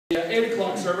8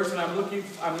 o'clock service, and I'm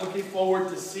looking forward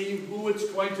to seeing who it's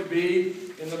going to be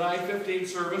in the 9:15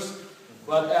 service.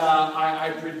 But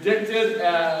I predicted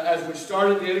as we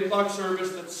started the 8 o'clock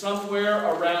service that somewhere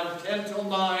around 10 till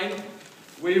 9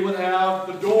 we would have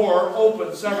the door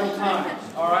open several times.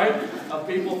 All right, of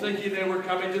people thinking they were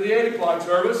coming to the 8 o'clock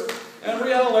service, and we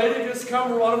had a lady just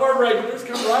come, one of our regulars,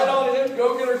 come right on in,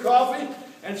 go get her coffee,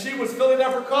 and she was filling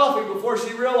up her coffee before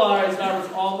she realized I was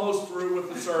almost through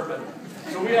with the sermon.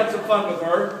 So we had some fun with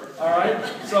her, all right?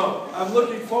 So I'm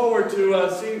looking forward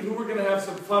to seeing who we're going to have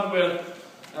some fun with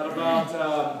at about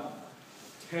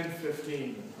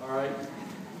 10:15, all right?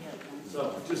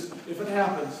 So just, if it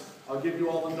happens, I'll give you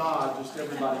all the nod. Just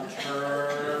everybody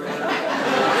turn.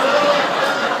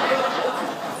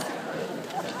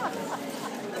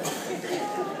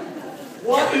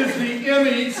 What is the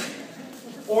image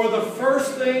or the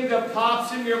first thing that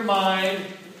pops in your mind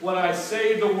when I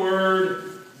say the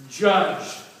word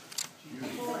judge?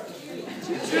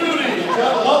 Judy.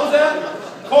 What was that?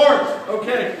 Court.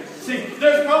 Okay. See,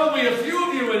 there's probably a few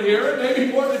of you in here, and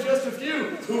maybe more than just a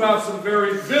few, who have some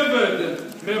very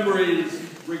vivid memories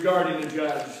regarding a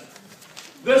judge.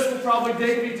 This will probably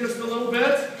date me just a little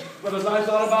bit, but as I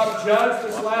thought about judge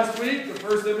this last week, the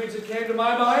first image that came to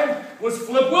my mind was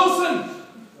Flip Wilson.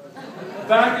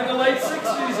 Back in the late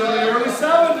 60s and the early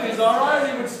 70s, all right,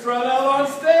 he would strut out on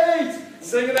stage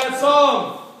singing that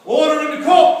song. Order in the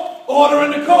court, order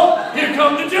in the court, here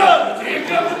come the judge, here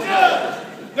come the judge.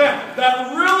 Now,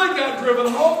 that really got driven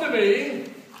home to me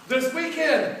this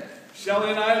weekend. Shelley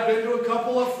and I have been to a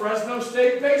couple of Fresno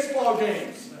State baseball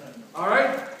games, all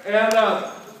right? And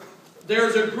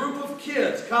there's a group of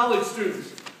kids, college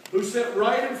students, who sit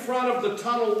right in front of the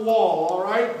tunnel wall, all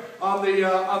right, on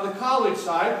the college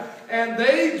side, and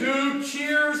they do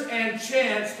cheers and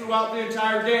chants throughout the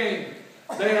entire game.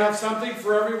 They have something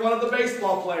for every one of the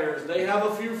baseball players. They have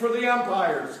a few for the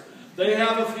umpires. They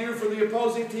have a few for the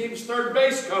opposing team's third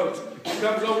base coach, who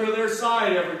comes over to their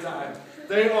side every time.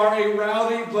 They are a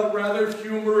rowdy but rather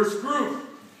humorous group.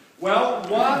 Well,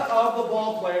 one of the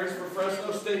ball players for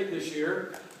Fresno State this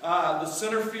year, the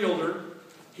center fielder,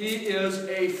 he is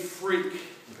a freak.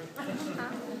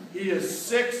 He is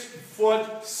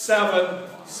 6'7"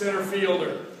 center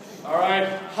fielder. All right,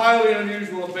 highly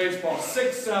unusual in baseball.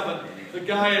 6'7". The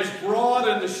guy is broad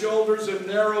in the shoulders and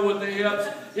narrow in the hips.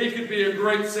 He could be a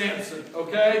great Samson.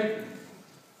 Okay.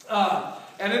 And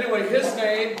anyway, his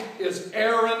name is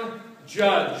Aaron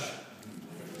Judge.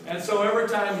 And so every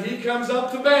time he comes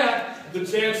up to bat, the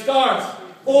chant starts.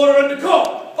 Order in the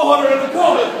court! Order in the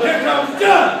court! Here comes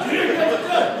Judge! Here comes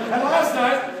Judge! And last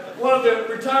night, one of the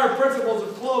retired principals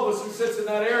of Clovis, who sits in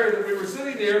that area that we were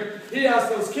sitting near, he asked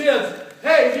those kids,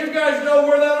 hey, do you guys know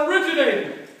where that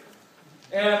originated?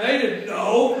 And they didn't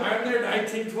know. They're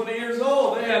 19, 20 years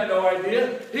old. They had no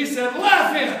idea. He said,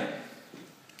 laugh in.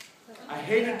 I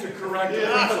hated to correct the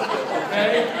principal,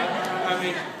 okay? I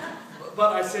mean,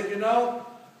 but I said, you know,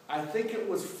 I think it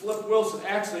was Flip Wilson.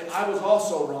 Actually, I was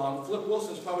also wrong. Flip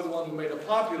Wilson's probably the one who made it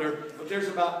popular, but there's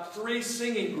about 3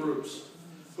 singing groups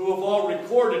who have all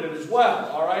recorded it as well,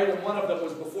 all right? And one of them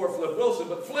was before Flip Wilson,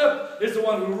 but Flip is the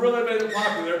one who really made it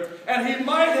popular, and he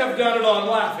might have done it on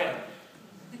Laugh In,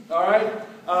 all right?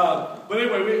 But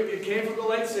anyway, it came from the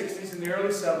late 60s and the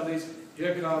early 70s.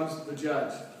 Here comes the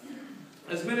judge.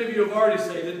 As many of you have already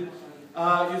stated,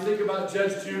 you think about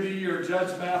Judge Judy or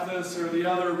Judge Mathis or the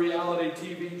other reality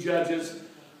TV judges.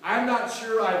 I'm not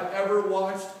sure I've ever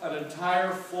watched an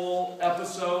entire full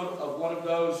episode of one of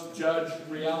those judge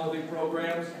reality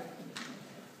programs.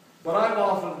 But I've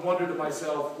often wondered to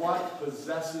myself, what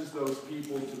possesses those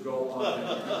people to go on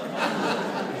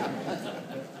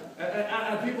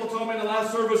and people told me in the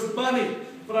last service, money.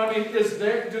 But I mean,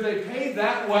 do they pay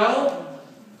that well?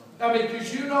 I mean,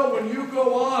 because you know when you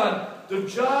go on, the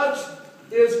judge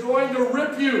is going to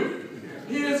rip you.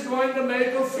 He is going to make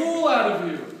a fool out of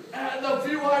you. And the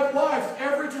few I've watched,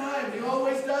 every time, he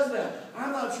always does that.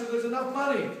 I'm not sure there's enough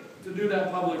money to do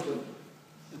that publicly.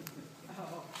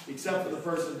 Except for the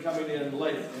person coming in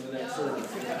late in the next service.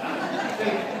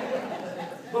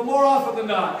 But more often than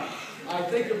not, I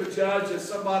think of a judge as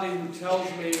somebody who tells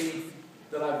me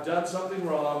that I've done something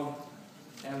wrong,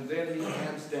 and then he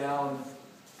hands down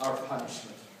our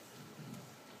punishment.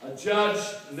 A judge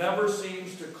never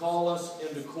seems to call us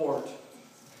into court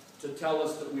to tell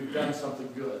us that we've done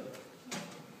something good.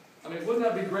 I mean, wouldn't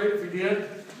that be great if he did?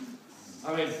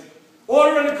 I mean,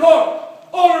 order in the court!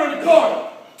 Order in the court!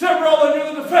 Tim Rolen,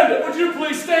 you're the defendant. Would you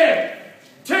please stand?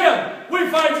 Tim, we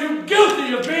find you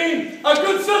guilty of being a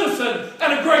good citizen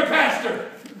and a great pastor.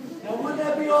 Now, wouldn't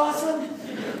that be awesome?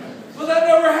 But that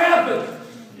never happened.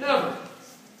 Never.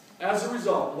 As a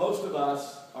result, most of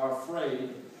us are afraid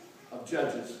of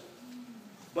judges.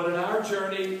 But in our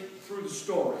journey through the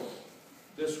story,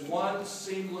 this one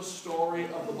seamless story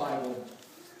of the Bible,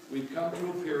 we've come to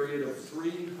a period of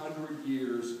 300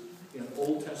 years in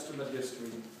Old Testament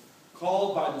history,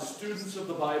 called by the students of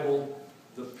the Bible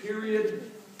the period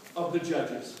of the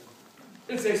Judges.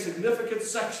 It's a significant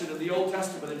section of the Old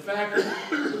Testament. In fact,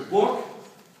 the book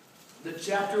that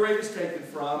chapter 8 is taken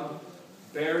from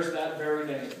bears that very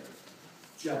name,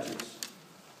 Judges.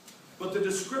 But the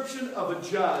description of a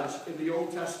judge in the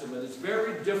Old Testament is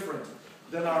very different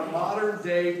than our modern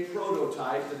day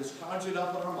prototype that is conjured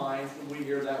up in our minds when we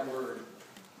hear that word.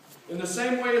 In the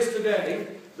same way as today,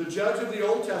 the judge of the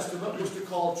Old Testament was to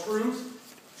call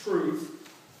truth, truth,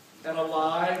 and a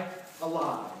lie, a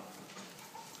lie.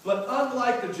 But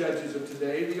unlike the judges of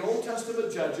today, the Old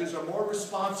Testament judges are more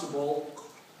responsible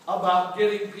about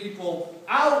getting people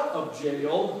out of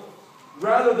jail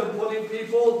rather than putting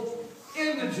people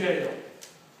into jail.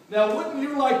 Now, wouldn't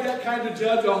you like that kind of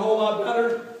judge a whole lot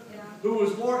better? Yeah. Who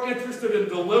was more interested in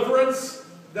deliverance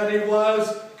than he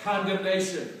was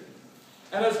condemnation.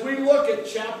 And as we look at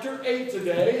chapter 8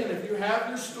 today, and if you have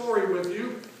your story with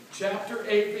you, chapter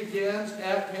 8 begins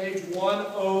at page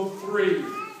 103.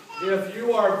 If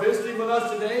you are visiting with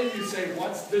us today and you say,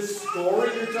 what's this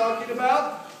story you're talking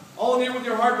about? All of you with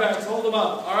your hardbacks, hold them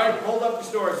up. All right, hold up the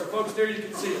story so folks there you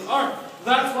can see it. All right,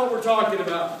 that's what we're talking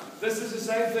about. This is the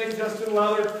same thing, just in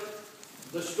leather.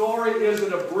 The story is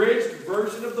an abridged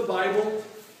version of the Bible.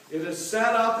 It is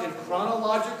set up in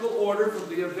chronological order from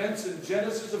the events in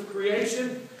Genesis of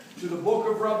creation to the book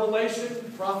of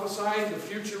Revelation, prophesying the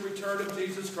future return of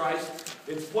Jesus Christ.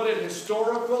 It's put in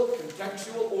historical,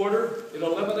 contextual order. It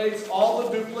eliminates all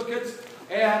the duplicates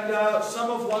and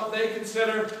some of what they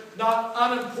consider not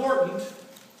unimportant,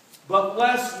 but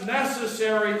less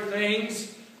necessary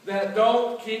things that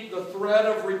don't keep the thread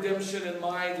of redemption in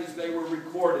mind as they were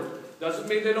recorded. Doesn't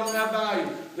mean they don't have value.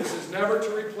 This is never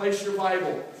to replace your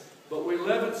Bible. But we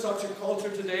live in such a culture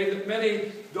today that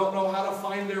many don't know how to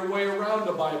find their way around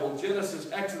the Bible. Genesis,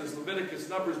 Exodus, Leviticus,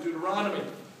 Numbers, Deuteronomy.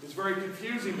 It's very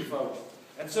confusing to folks.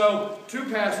 And so, two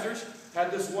pastors had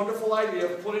this wonderful idea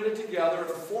of putting it together in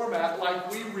a format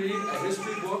like we read a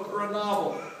history book or a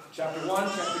novel. Chapter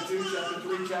 1, chapter 2, chapter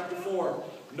 3, chapter 4.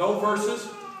 No verses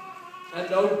and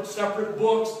no separate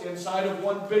books inside of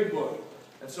one big book.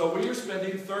 And so we are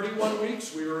spending 31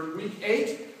 weeks. We are in week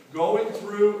 8 going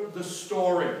through the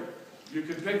story. You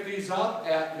can pick these up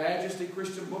at Majesty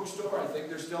Christian Bookstore. I think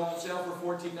they're still on sale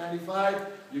for $14.95.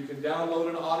 You can download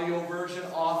an audio version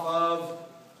off of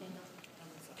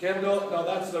Kindle. No,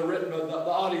 that's the written, the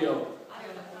audio.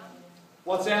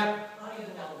 What's that?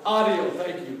 Audio,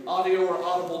 thank you. Audio or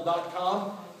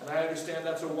audible.com. And I understand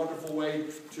that's a wonderful way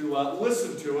to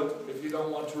listen to it if you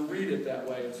don't want to read it that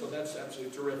way. And so that's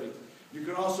absolutely terrific. You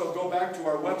can also go back to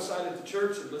our website at the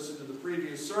church and listen to the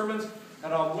previous sermons.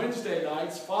 And on Wednesday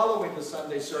nights, following the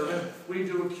Sunday sermon, we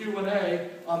do a Q&A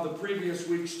on the previous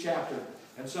week's chapter.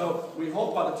 And so we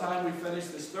hope by the time we finish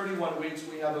this 31 weeks,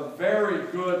 we have a very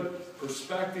good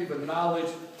perspective and knowledge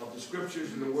of the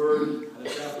Scriptures and the Word and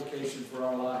its application for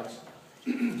our lives.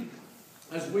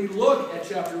 As we look at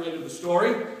chapter 8 of the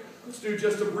story, let's do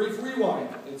just a brief rewind.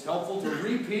 It's helpful to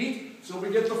repeat so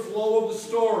we get the flow of the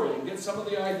story and get some of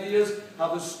the ideas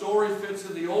how the story fits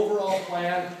in the overall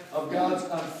plan of God's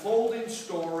unfolding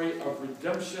story of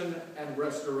redemption and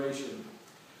restoration.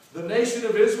 The nation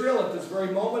of Israel at this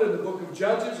very moment in the book of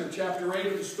Judges, or chapter 8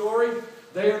 of the story,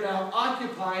 they are now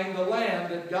occupying the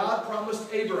land that God promised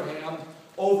Abraham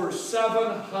over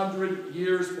 700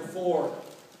 years before.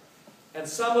 And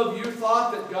some of you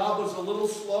thought that God was a little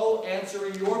slow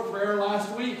answering your prayer last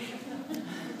week.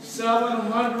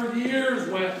 700 years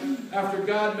went after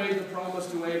God made the promise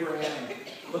to Abraham.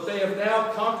 But they have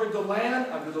now conquered the land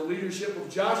under the leadership of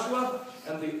Joshua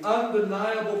and the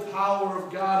undeniable power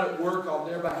of God at work on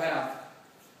their behalf.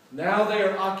 Now they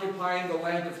are occupying the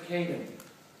land of Canaan.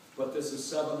 But this is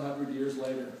 700 years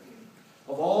later.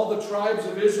 Of all the tribes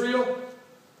of Israel,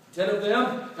 10 of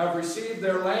them have received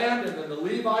their land, and then the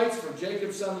Levites from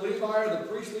Jacob's son Levi are the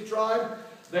priestly tribe.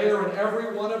 They are in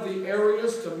every one of the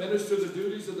areas to minister the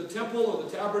duties of the temple or the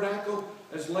tabernacle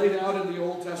as laid out in the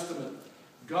Old Testament.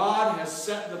 God has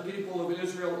set the people of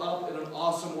Israel up in an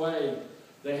awesome way.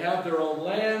 They have their own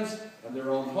lands and their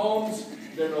own homes.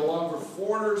 They're no longer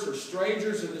foreigners or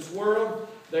strangers in this world.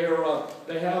 They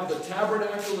have the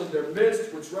tabernacle in their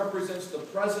midst, which represents the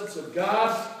presence of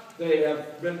God. They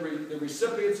have been the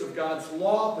recipients of God's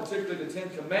law, particularly the 10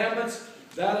 Commandments.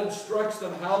 That instructs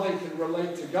them how they can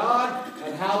relate to God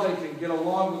and how they can get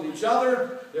along with each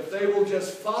other. If they will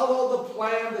just follow the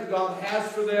plan that God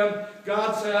has for them,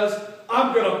 God says,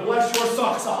 I'm going to bless your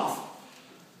socks off.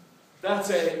 That's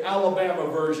an Alabama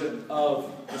version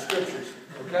of the scriptures,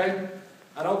 okay?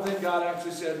 I don't think God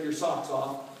actually said your socks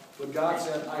off, but God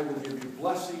said, I will give you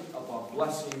blessing upon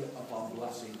blessing upon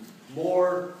blessing,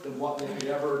 more than what they could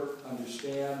ever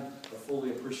understand or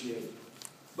fully appreciate.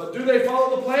 But do they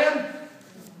follow the plan?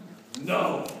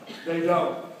 No, they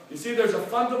don't. You see, there's a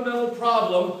fundamental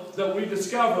problem that we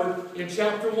discovered in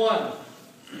chapter 1.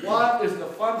 What is the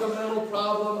fundamental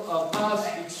problem of us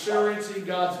experiencing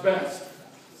God's best?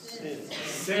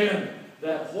 Sin.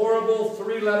 That horrible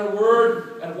three-letter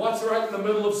word. And what's right in the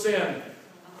middle of sin?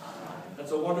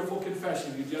 That's a wonderful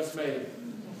confession you just made.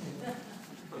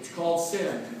 It's called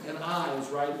sin. And I is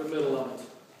right in the middle of it.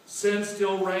 Sin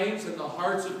still reigns in the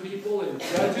hearts of people in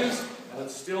Judges, and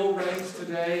it still reigns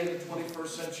today in the 21st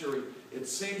century. It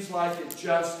seems like it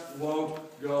just won't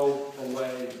go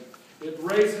away. It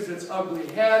raises its ugly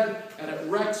head, and it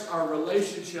wrecks our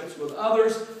relationships with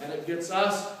others, and it gets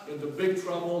us into big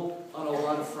trouble on a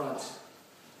lot of fronts.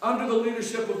 Under the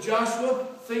leadership of Joshua,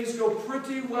 things go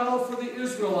pretty well for the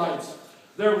Israelites.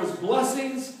 There was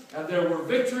blessings, and there were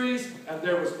victories, and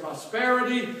there was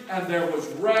prosperity, and there was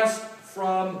rest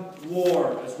from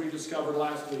war, as we discovered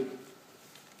last week.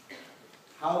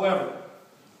 However,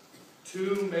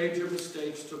 two major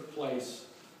mistakes took place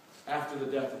after the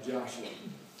death of Joshua.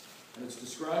 And it's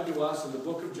described to us in the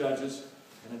book of Judges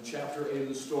and in chapter 8 of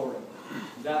the story.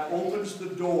 That opens the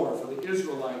door for the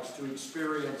Israelites to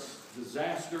experience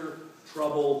disaster,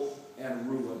 trouble, and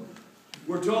ruin.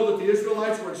 We're told that the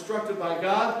Israelites were instructed by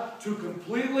God to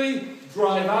completely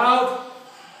drive out.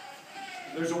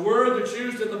 There's a word that's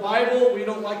used in the Bible. We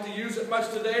don't like to use it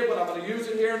much today, but I'm going to use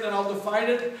it here and then I'll define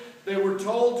it. They were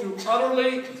told to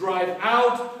utterly drive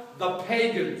out the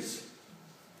pagans.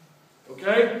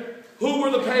 Okay? Who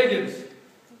were the pagans?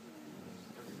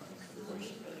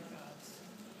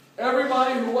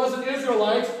 Everybody who wasn't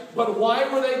Israelites, but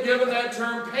why were they given that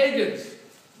term pagans?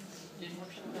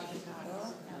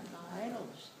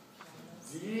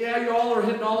 Yeah, you all are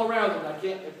hitting all around it.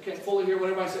 I can't fully hear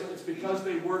what everybody said. It's because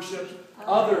they worshipped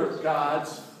other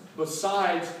gods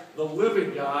besides the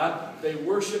living God. They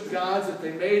worshipped gods that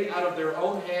they made out of their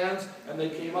own hands and they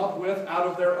came up with out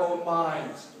of their own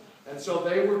minds. And so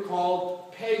they were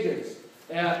called pagans.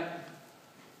 And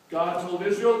God told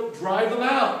Israel, drive them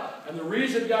out. And the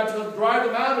reason God told them to drive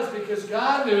them out is because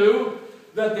God knew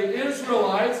that the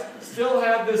Israelites still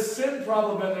had this sin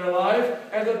problem in their life,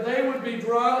 and that they would be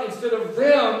drawn, instead of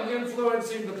them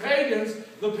influencing the pagans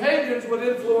would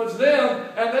influence them,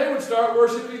 and they would start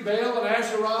worshiping Baal and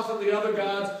Asheroth and the other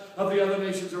gods of the other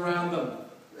nations around them.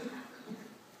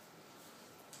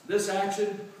 This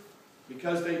action,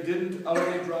 because they didn't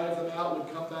utterly drive them out,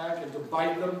 would come back and to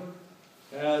bite them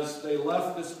as they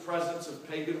left this presence of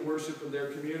pagan worship in their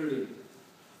community.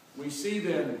 We see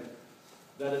then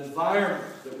that environment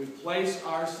that we place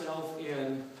ourselves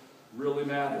in really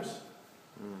matters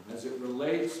as it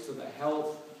relates to the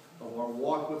health of our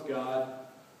walk with God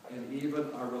and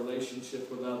even our relationship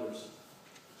with others.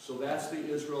 So that's the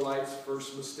Israelites'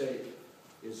 first mistake,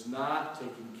 is not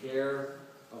taking care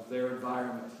of their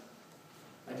environment.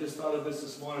 I just thought of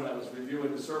this morning. I was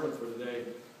reviewing the sermon for today.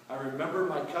 I remember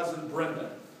my cousin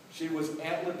Brenda. She was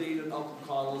Aunt Ladine and Uncle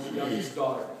Connell's youngest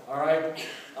daughter. All right?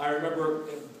 I remember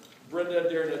Brenda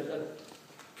during a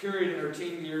period in her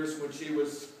teen years when she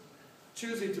was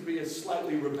choosing to be a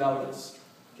slightly rebellious.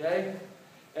 Okay?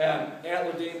 And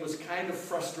Aunt Ladine was kind of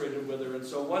frustrated with her. And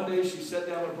so one day she sat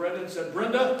down with Brenda and said,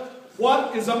 Brenda,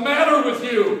 what is the matter with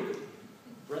you?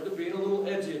 Brenda, being a little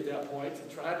edgy at that point, and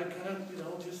trying to kind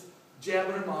of, just jab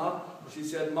at her mom. She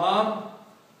said, Mom,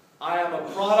 I am a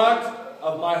product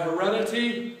of my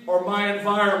heredity or my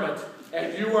environment,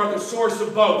 and you are the source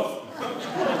of both.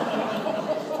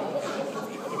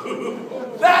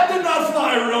 That did not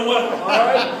fly real well, all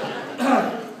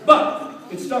right? But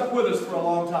it stuck with us for a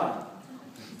long time.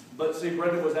 But see,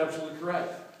 Brenda was absolutely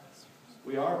correct.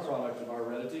 We are a product of our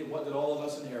heredity, and what did all of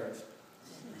us inherit?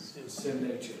 Sin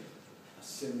nature. A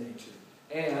sin nature.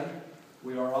 And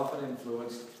we are often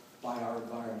influenced by our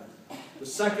environment. The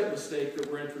second mistake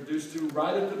that we're introduced to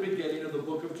right at the beginning of the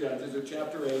book of Judges, or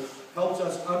chapter 8, helps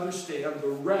us understand the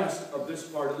rest of this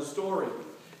part of the story.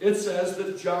 It says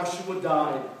that Joshua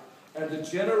died, and the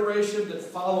generation that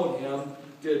followed him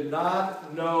did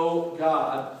not know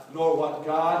God, nor what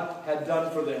God had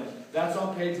done for them. That's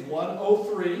on page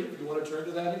 103, if you want to turn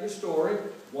to that in your story.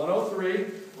 103,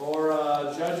 or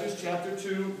Judges chapter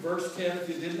 2, verse 10, if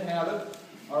you didn't have it.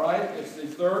 All right, it's the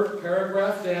third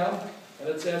paragraph down, and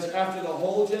it says, after the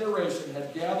whole generation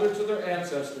had gathered to their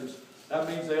ancestors, that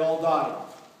means they all died.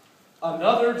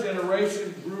 Another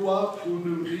generation grew up who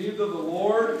knew neither the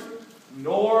Lord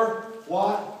nor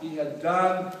what he had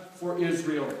done for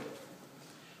Israel.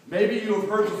 Maybe you have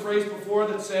heard the phrase before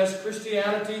that says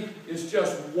Christianity is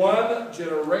just one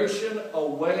generation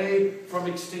away from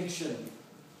extinction.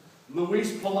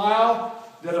 Luis Palau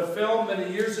did a film many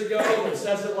years ago that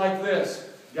says it like this: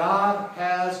 God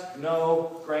has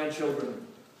no grandchildren.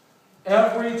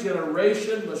 Every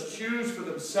generation must choose for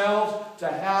themselves to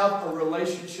have a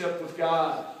relationship with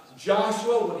God.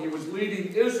 Joshua, when he was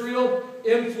leading Israel,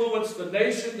 influenced the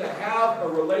nation to have a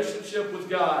relationship with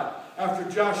God. After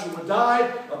Joshua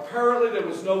died, apparently there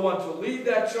was no one to lead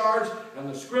that charge, and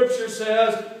the scripture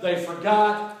says they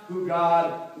forgot who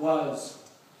God was.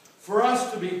 For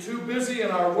us to be too busy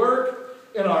in our work,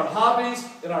 in our hobbies,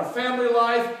 in our family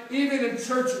life, even in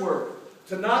church work,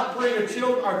 to not bring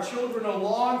our children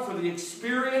along for the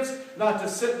experience, not to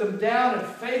sit them down and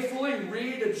faithfully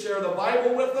read and share the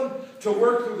Bible with them, to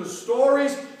work through the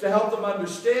stories, to help them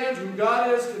understand who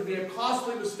God is, can be a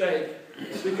costly mistake.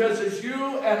 Because as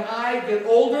you and I get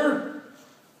older,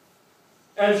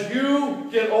 as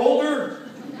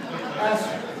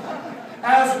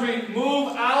we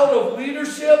move out of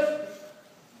leadership,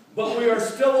 but we are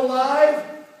still alive,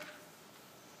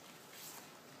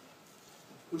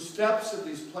 who steps at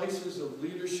these places of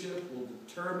leadership will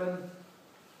determine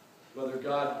whether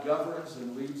God governs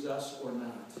and leads us or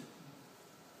not.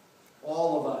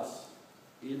 All of us,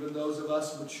 even those of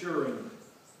us maturing,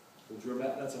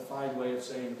 that's a fine way of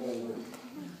saying older,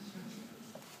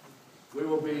 we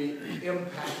will be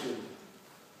impacted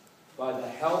by the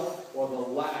health or the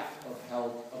lack of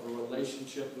health of a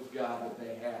relationship with God that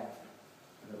they have.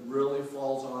 And it really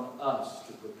falls on us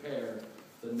to prepare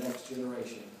the next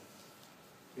generation.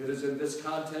 It is in this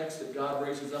context that God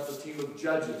raises up a team of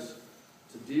judges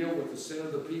to deal with the sin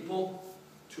of the people,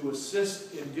 to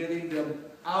assist in getting them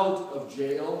out of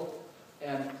jail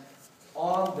and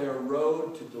on their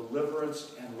road to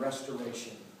deliverance and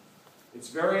restoration. It's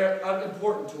very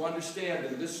important to understand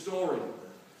in this story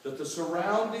that the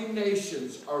surrounding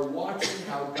nations are watching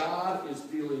how God is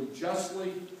dealing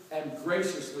justly and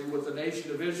graciously with the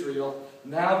nation of Israel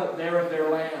now that they're in their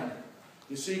land.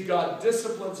 You see, God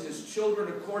disciplines his children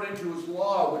according to his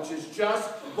law, which is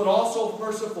just but also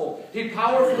merciful. He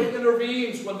powerfully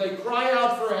intervenes when they cry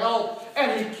out for help,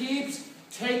 and he keeps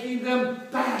taking them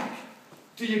back.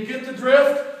 Do you get the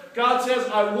drift? God says,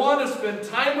 I want to spend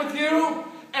time with you,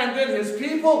 and then his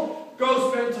people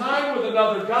go spend time with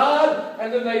another God,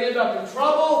 and then they end up in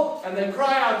trouble, and they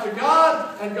cry out to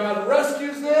God, and God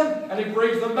rescues them, and he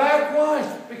brings them back.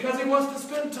 Why? Because he wants to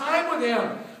spend time with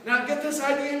him. Now get this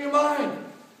idea in your mind.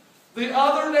 The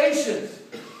other nations,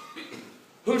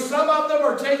 who some of them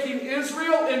are taking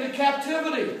Israel into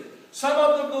captivity, some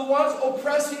of them the ones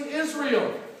oppressing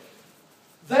Israel,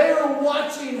 they are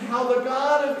watching how the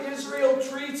God of Israel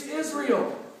treats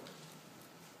Israel.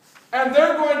 And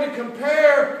they're going to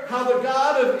compare how the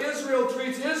God of Israel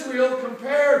treats Israel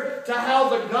compared to how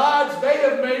the gods they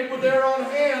have made with their own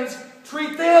hands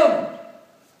treat them.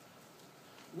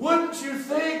 Wouldn't you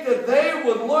think that they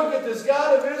would look at this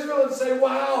God of Israel and say,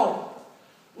 wow,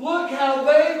 look how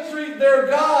they treat their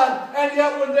God, and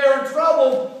yet when they're in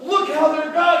trouble, look how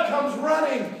their God comes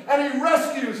running, and he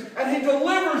rescues, and he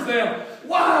delivers them.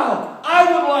 Wow,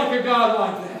 I would like a God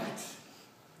like that.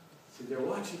 See, they're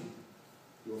watching.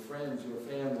 Your friends, your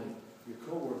family, your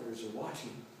co-workers are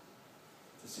watching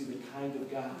to see the kind of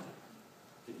God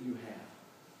that you have.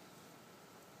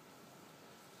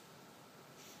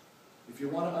 If you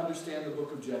want to understand the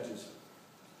book of Judges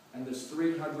and this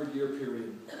 300-year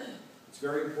period, it's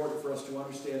very important for us to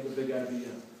understand the big idea.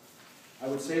 I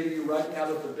would say to you right now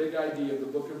that the big idea of the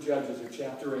book of Judges, in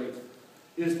chapter 8,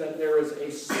 is that there is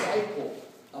a cycle,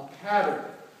 a pattern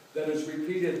that is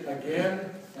repeated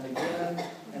again and again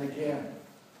and again.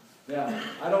 Now,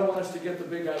 I don't want us to get the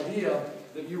big idea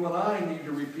that you and I need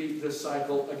to repeat this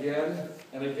cycle again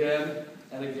and again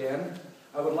and again.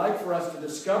 I would like for us to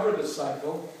discover this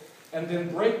cycle and then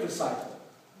break the cycle.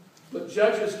 But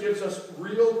Judges gives us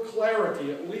real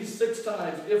clarity, at least 6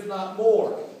 times, if not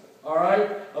more, all right,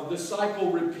 of the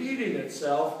cycle repeating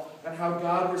itself and how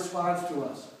God responds to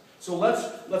us. So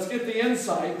let's get the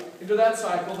insight into that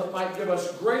cycle that might give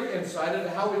us great insight into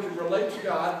how we can relate to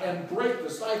God and break the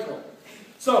cycle.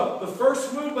 So, the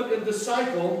first movement in the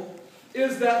cycle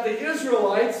is that the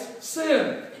Israelites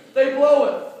sin. They blow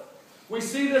it. We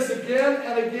see this again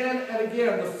and again and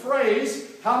again. The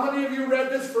phrase, how many of you read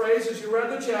this phrase as you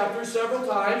read the chapter several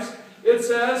times? It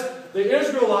says, the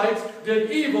Israelites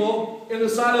did evil in the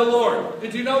sight of the Lord.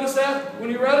 Did you notice that when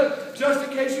you read it? Just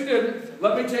in case you didn't,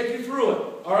 let me take you through it.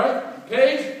 All right?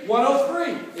 Page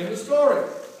 103 in the story.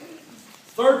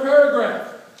 3rd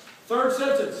paragraph, 3rd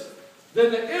sentence.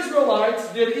 Then the Israelites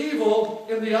did evil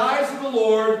in the eyes of the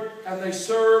Lord, and they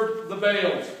served the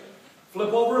Baals.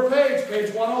 Flip over a page,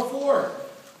 page 104.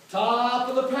 Top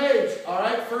of the page. All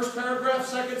right, first paragraph,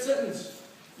 second sentence.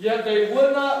 Yet they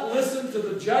would not listen to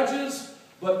the judges,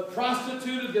 but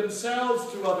prostituted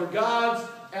themselves to other gods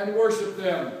and worshiped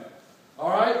them. All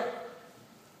right?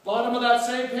 Bottom of that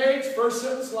same page, first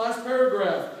sentence, last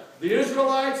paragraph. The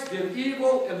Israelites did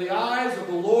evil in the eyes of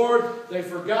the Lord. They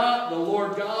forgot the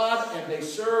Lord God, and they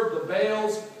served the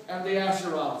Baals and the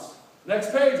Asheroths.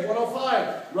 Next page,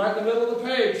 105, right in the middle of the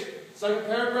page. Second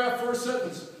paragraph, first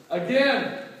sentence.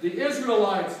 Again, the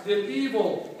Israelites did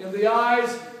evil in the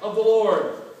eyes of the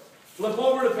Lord. Flip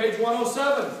over to page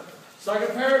 107.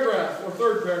 Second paragraph, or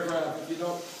third paragraph,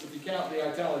 if you count the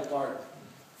italic part.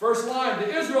 First line,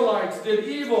 the Israelites did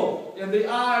evil in the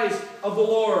eyes of the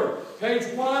Lord. Page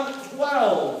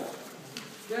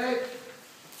 112. Okay?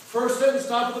 First sentence,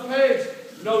 top of the page.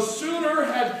 No sooner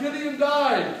had Gideon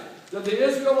died than the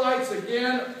Israelites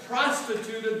again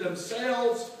prostituted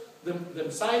themselves. Let's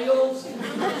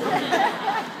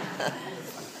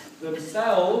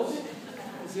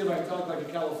see if I can talk like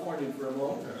a Californian for a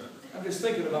moment. I'm just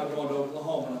thinking about going to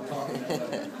Oklahoma and I'm talking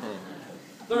that way.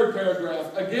 Third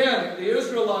paragraph. Again, the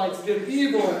Israelites did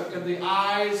evil in the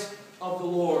eyes of the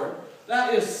Lord.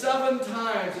 That is 7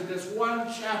 times in this one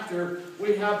chapter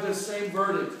we have this same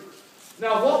verdict.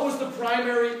 Now, what was the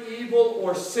primary evil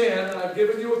or sin? And I've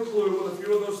given you a clue with a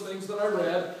few of those things that I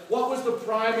read. What was the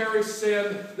primary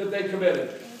sin that they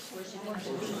committed?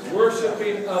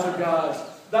 Worshiping other gods.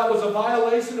 That was a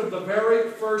violation of the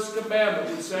very first commandment.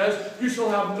 It says, you shall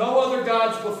have no other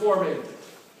gods before me.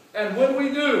 And when we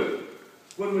do,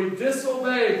 when we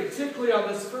disobey, particularly on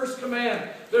this first command,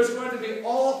 there's going to be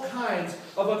all kinds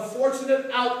of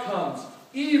unfortunate outcomes,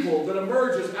 evil that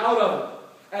emerges out of it.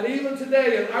 And even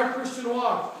today in our Christian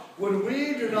walk, when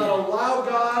we do not allow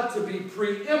God to be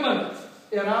preeminent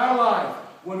in our life,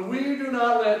 when we do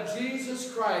not let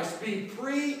Jesus Christ be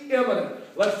preeminent,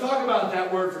 let's talk about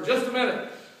that word for just a minute.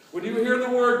 When you hear the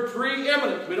word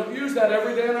preeminent, we don't use that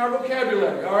every day in our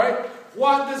vocabulary, all right?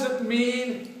 What does it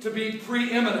mean to be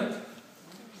preeminent?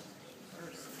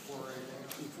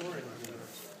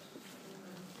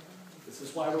 This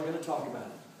is why we're going to talk about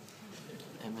it.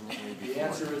 The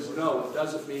answer is no, it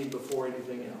doesn't mean before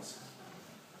anything else.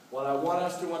 What I want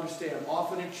us to understand,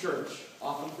 often in church,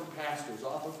 often from pastors,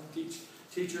 often from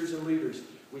teachers and leaders,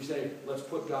 we say, let's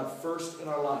put God first in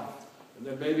our life. And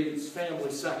then maybe it's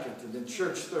family second, and then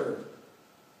church third.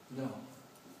 No.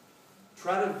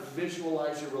 Try to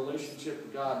visualize your relationship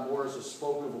with God more as a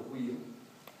spoke of a wheel.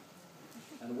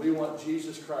 And we want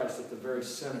Jesus Christ at the very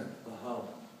center, the hub.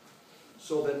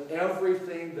 So that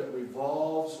everything that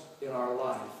revolves in our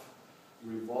life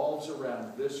revolves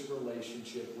around this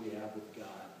relationship we have with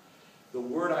God. The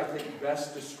word I think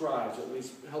best describes, at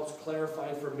least helps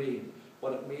clarify for me,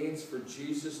 what it means for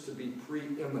Jesus to be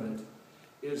preeminent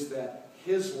is that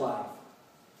his life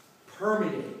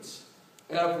permeates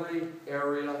every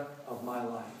area of my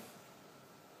life.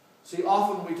 See,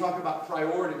 often when we talk about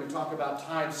priority, we talk about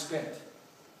time spent.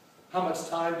 How much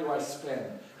time do I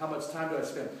spend? How much time do I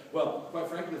spend? Well, quite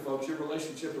frankly, folks, your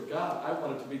relationship with God, I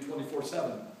want it to be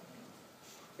 24/7.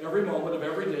 Every moment of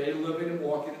every day, living and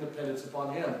walking in dependence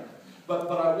upon him. But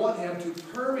I want him to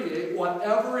permeate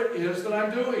whatever it is that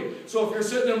I'm doing. So if you're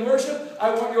sitting in worship,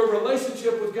 I want your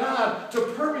relationship with God to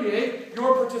permeate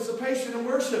your participation in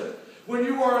worship. When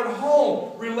you are at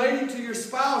home relating to your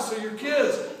spouse or your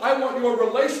kids, I want your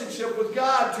relationship with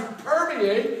God to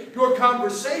permeate your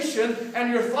conversation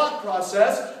and your thought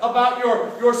process about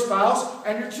your spouse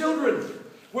and your children.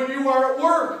 When you are at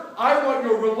work, I want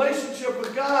your relationship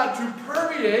with God to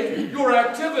permeate your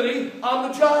activity on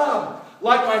the job.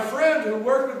 Like my friend who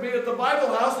worked with me at the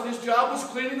Bible house, and his job was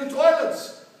cleaning the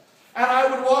toilets. And I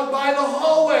would walk by the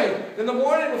hallway in the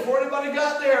morning before anybody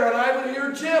got there, and I would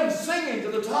hear Jim singing to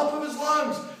the top of his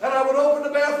lungs. And I would open the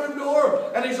bathroom door,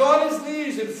 and he's on his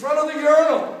knees in front of the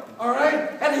urinal, all right?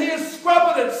 And he is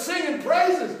scrubbing it, singing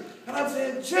praises. And I'm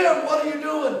saying, Jim, what are you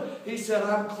doing? He said,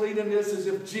 I'm cleaning this as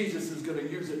if Jesus is going to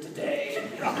use it today.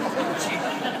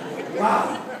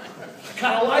 Wow. I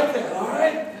kind of like that, all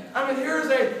right? I mean, here's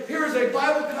a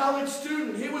Bible college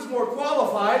student. He was more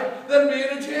qualified than being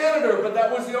a janitor, but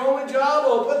that was the only job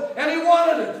open, and he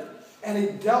wanted it. And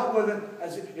he dealt with it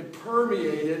as it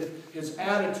permeated his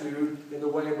attitude in the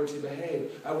way in which he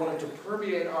behaved. I want it to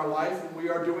permeate our life when we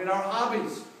are doing our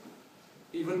hobbies,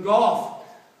 even golf.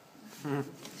 When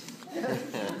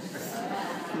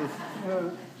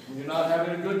you're not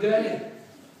having a good day.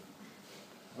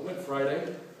 I went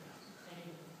Friday.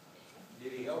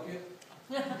 Did he help you?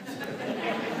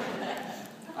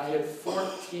 I hit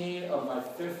 14 of my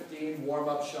 15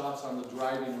 warm-up shots on the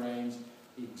driving range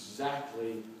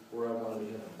exactly where I wanted to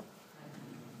hit them.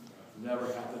 Never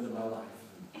happened in my life.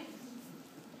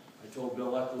 I told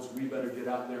Bill Eccles, we better get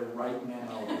out there right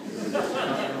now. It's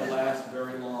not going to last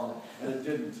very long. And it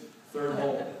didn't. Third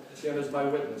hole. Stand as my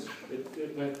witness.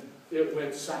 It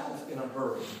went south in a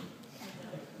hurry.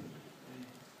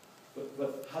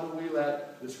 But how do we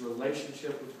let this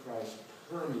relationship with Christ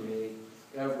permeate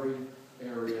every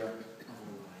area of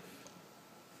our life?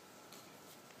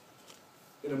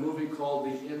 In a movie called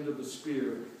The End of the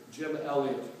Spear, Jim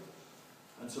Elliot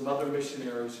and some other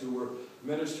missionaries who were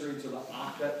ministering to the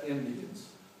Aka Indians,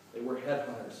 they were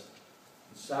headhunters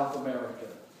in South America.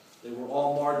 They were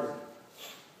all martyred.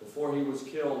 Before he was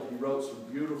killed, he wrote some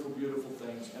beautiful, beautiful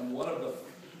things. And one of the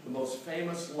most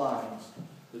famous lines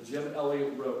that Jim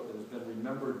Elliot wrote that has been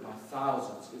remembered by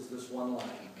thousands is this one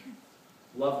line: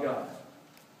 love God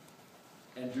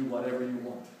and do whatever you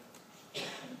want.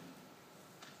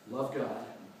 Love God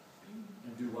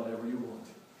and do whatever you want.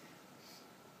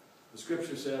 The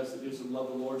scripture says that you should love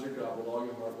the Lord your God with all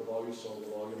your heart, with all your soul,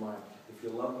 with all your mind. If you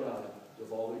love God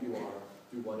with all that you are,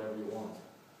 do whatever you want.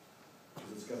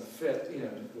 Because it's going to fit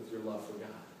in with your love for God.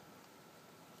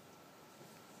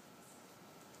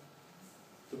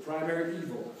 The primary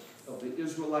evil of the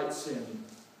Israelite sin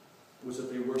was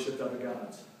that they worshipped other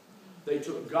gods. They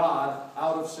took God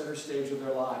out of center stage of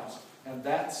their lives. And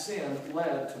that sin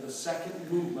led to the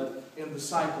second movement in the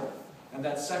cycle. And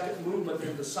that second movement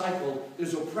in the cycle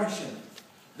is oppression.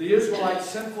 The Israelite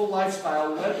sinful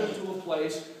lifestyle led them to a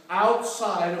place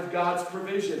outside of God's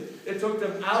provision. It took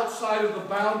them outside of the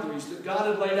boundaries that God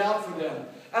had laid out for them.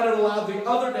 And it allowed the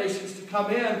other nations to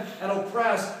come in and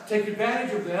oppress, take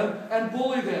advantage of them, and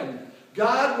bully them.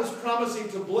 God was promising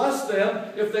to bless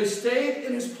them if they stayed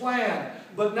in His plan.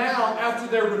 But now, after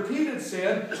their repeated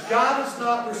sin, God is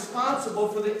not responsible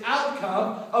for the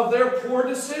outcome of their poor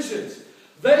decisions.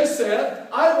 They said,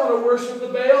 I want to worship the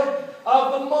Baal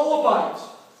of the Moabites.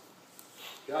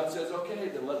 God says, okay,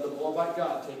 then let the Moabite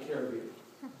God take care of you.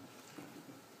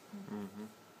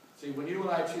 See, when you and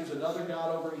I choose another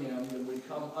God over Him, then we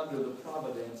come under the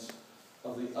providence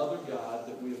of the other God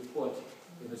that we have put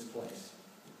in His place.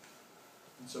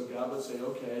 And so God would say,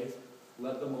 okay,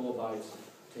 let the Moabites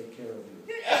take care of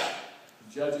you.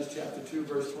 In Judges chapter 2,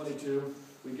 verse 22,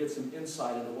 we get some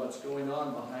insight into what's going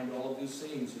on behind all of these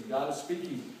scenes. And God is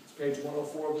speaking. It's page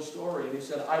 104 of the story. And He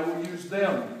said, I will use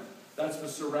them. That's the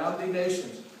surrounding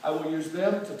nations. I will use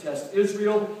them to test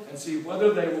Israel and see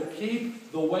whether they will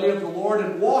keep the way of the Lord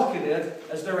and walk in it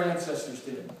as their ancestors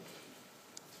did.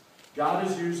 God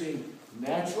is using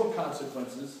natural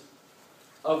consequences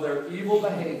of their evil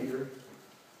behavior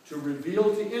to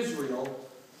reveal to Israel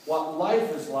what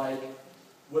life is like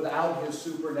without His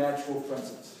supernatural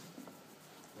presence.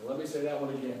 Now, let me say that one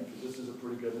again, because this is a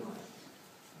pretty good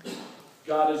line.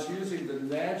 God is using the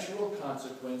natural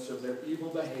consequence of their evil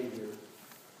behavior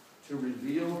to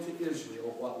reveal to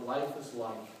Israel what life is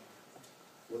like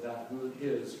without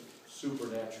His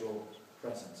supernatural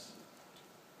presence.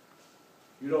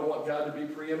 You don't want God to be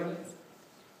preeminent?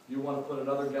 You want to put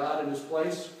another God in His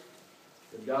place?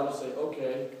 Then God will say,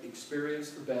 okay,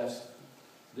 experience the best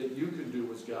that you can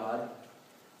do as God,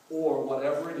 or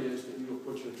whatever it is that you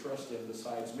will put your trust in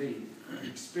besides me.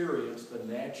 Experience the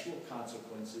natural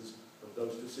consequences of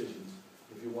those decisions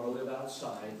if you want to live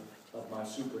outside of my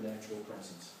supernatural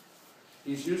presence.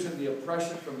 He's using the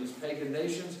oppression from these pagan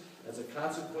nations as a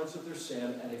consequence of their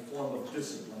sin and a form of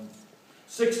discipline.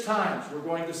 6 times we're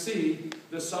going to see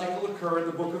this cycle occur in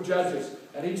the book of Judges.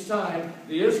 And each time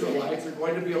the Israelites are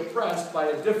going to be oppressed by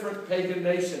a different pagan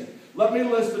nation. Let me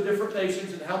list the different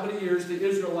nations and how many years the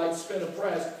Israelites spent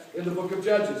oppressed in the book of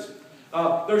Judges.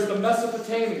 There's the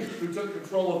Mesopotamians who took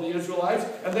control of the Israelites,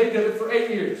 and they did it for 8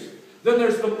 years. Then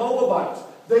there's the Moabites.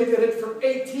 They did it for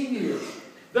 18 years.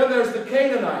 Then there's the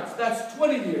Canaanites. That's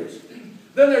 20 years.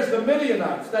 Then there's the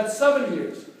Midianites. That's 7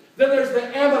 years. Then there's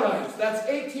the Ammonites. That's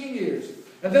 18 years.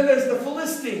 And then there's the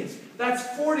Philistines. That's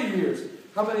 40 years.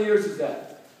 How many years is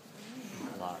that?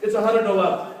 It's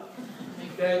 111.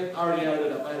 Okay? I already added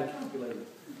it up. I had a calculator.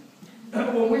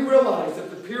 When we realize that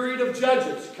the period of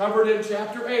Judges covered in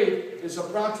chapter 8 is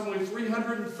approximately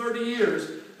 330 years,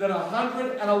 then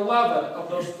 111 of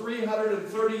those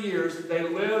 330 years they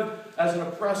lived as an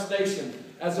oppressed nation,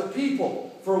 as a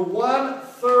people, for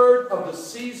 1/3 of the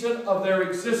season of their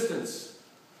existence.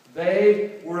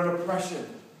 They were in oppression.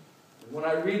 And when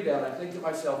I read that, I think to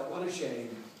myself, what a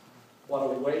shame, what a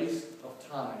waste of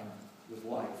time with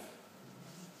life.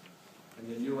 And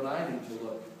then you and I need to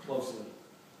look closely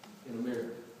in a mirror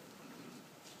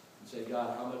and say,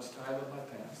 God, how much time of my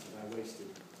past have I wasted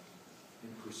in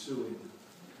pursuing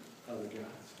other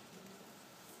gods.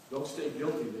 Don't stay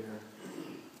guilty there,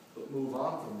 but move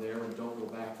on from there and don't go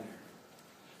back there.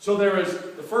 So there is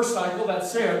the first cycle,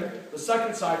 that's sin. The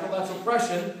second cycle, that's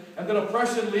oppression. And then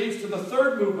oppression leads to the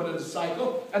third movement of the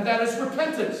cycle, and that is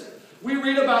repentance. We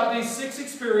read about these 6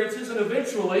 experiences, and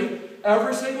eventually,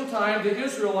 every single time, the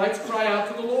Israelites cry out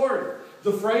to the Lord.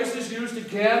 The phrase is used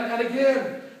again and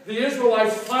again. The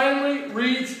Israelites finally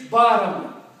reach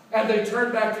bottom, and they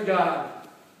turn back to God.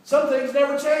 Some things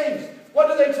never change. What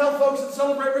do they tell folks that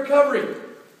celebrate recovery?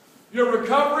 Your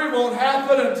recovery won't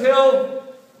happen until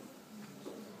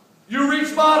you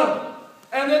reach bottom.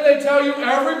 And then they tell you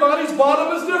everybody's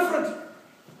bottom is different.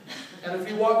 And if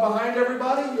you walk behind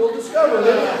everybody, you'll discover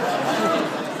that.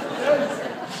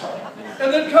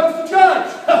 And then comes the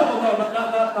judge. Oh, no,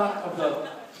 not of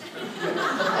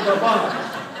the bottom.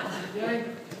 Okay?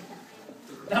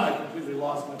 Now I completely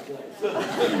lost my place.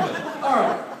 All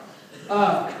right.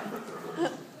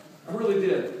 I really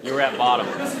did. You were at bottom.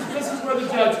 This is where the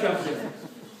judge comes in.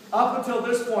 Up until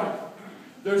this point,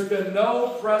 there's been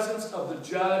no presence of the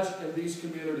judge in these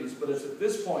communities. But it's at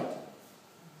this point,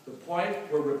 the point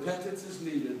where repentance is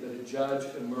needed, that a judge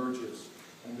emerges.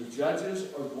 And the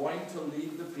judges are going to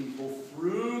lead the people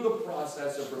through the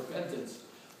process of repentance,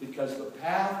 because the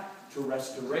path to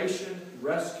restoration,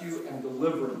 rescue, and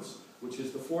deliverance, which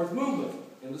is the fourth movement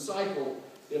in the cycle,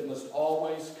 it must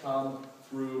always come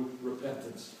through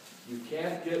repentance. You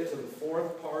can't get to the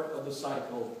fourth part of the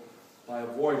cycle by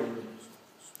avoiding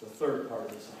the third part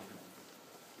of the cycle.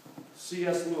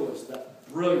 C.S. Lewis, that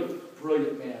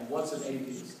brilliant man, once an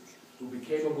atheist, who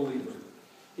became a believer,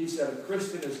 he said, a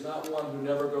Christian is not one who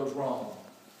never goes wrong,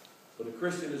 but a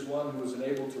Christian is one who is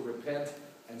enabled to repent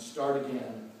and start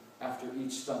again after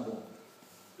each stumble,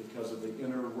 because of the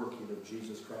inner working of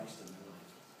Jesus Christ in their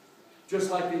life.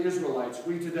 Just like the Israelites,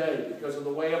 we today, because of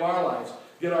the way of our lives,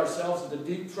 get ourselves into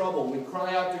deep trouble. We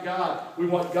cry out to God. We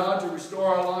want God to restore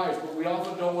our lives, but we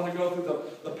often don't want to go through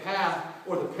the path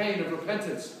or the pain of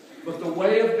repentance. But the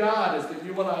way of God is that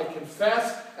you and I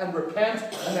confess and repent,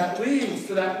 and that leads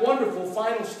to that wonderful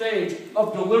final stage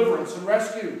of deliverance and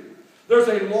rescue. There's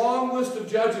a long list of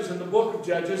judges in the book of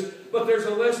Judges, but there's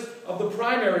a list of the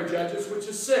primary judges, which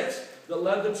is 6, that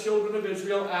led the children of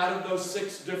Israel out of those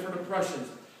 6 different oppressions.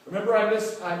 Remember I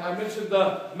mentioned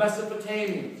the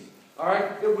Mesopotamians. All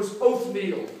right? It was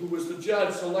Othniel who was the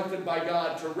judge selected by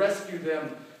God to rescue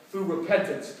them through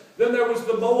repentance. Then there was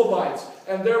the Moabites,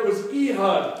 and there was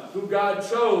Ehud, who God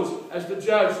chose as the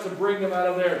judge to bring them out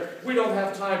of there. We don't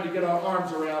have time to get our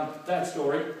arms around that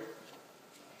story.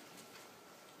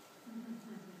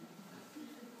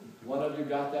 One of you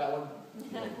got that one?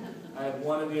 I had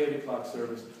one in the 8 o'clock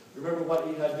service. Remember what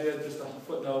Ehud did? Just a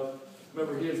footnote.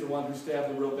 Remember, he is the one who stabbed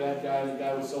the real bad guy. The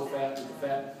guy was so fat that the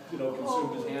fat,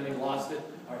 consumed his hand and he lost it.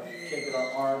 All right, can't get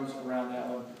our arms around that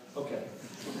one. Okay.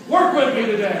 Work with me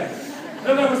today.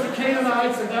 Then there was the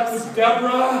Canaanites, and that was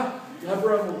Deborah.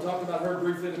 We'll talk about her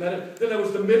briefly in a minute. Then there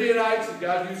was the Midianites, and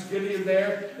God used Gideon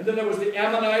there. And then there was the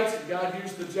Ammonites, and God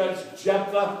used the judge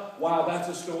Jephthah. Wow, that's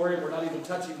a story. We're not even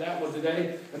touching that one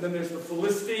today. And then there's the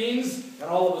Philistines, and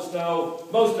all of us know,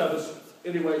 most of us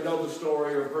anyway, know the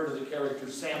story or have heard of the character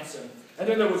Samson. And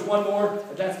then there was one more,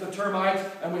 and that's the termites,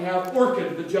 and we have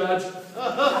Orchid, the judge.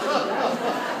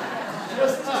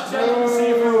 Just check and see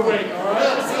if we're awake, all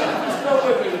right? Just go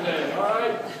with me today, all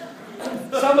right?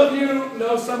 Some of you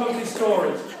know some of these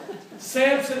stories.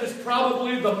 Samson is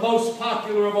probably the most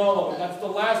popular of all of them. That's the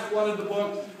last one in the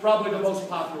book, probably the most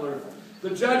popular.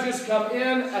 The judges come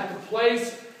in at the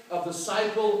place of the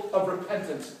cycle of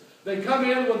repentance. They come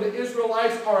in when the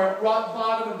Israelites are at rock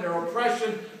bottom in their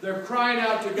oppression. They're crying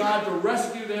out to God to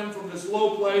rescue them from this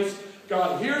low place.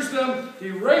 God hears them. He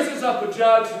raises up a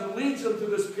judge who leads them through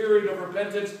this period of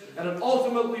repentance, and it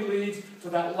ultimately leads to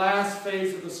that last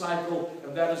phase of the cycle,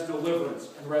 and that is deliverance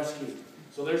and rescue.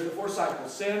 So there's the 4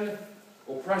 cycles: sin,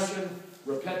 oppression,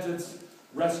 repentance,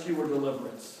 rescue, or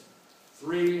deliverance.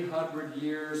 300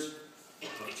 years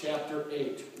of chapter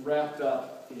 8 wrapped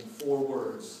up in 4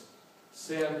 words: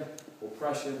 sin,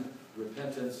 oppression,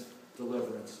 repentance,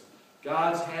 deliverance.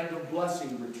 God's hand of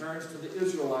blessing returns to the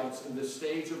Israelites in this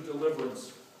stage of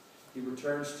deliverance. He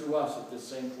returns to us at this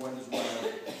same point as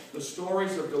well. The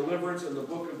stories of deliverance in the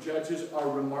book of Judges are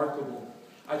remarkable.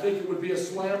 I think it would be a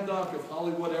slam dunk if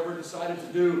Hollywood ever decided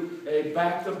to do a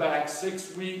back-to-back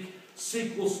 6-week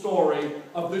sequel story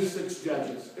of these 6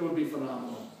 judges. It would be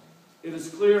phenomenal. It is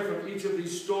clear from each of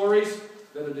these stories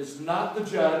that it is not the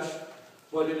judge,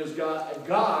 but it is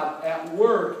God at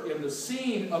work in the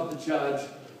scene of the judge,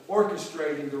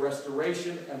 orchestrating the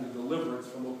restoration and the deliverance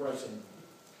from oppression.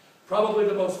 Probably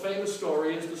the most famous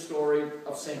story is the story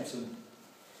of Samson.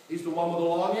 He's the one with the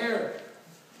long hair.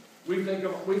 We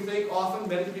think often,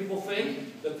 many people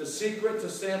think, that the secret to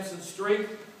Samson's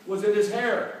strength was in his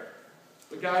hair.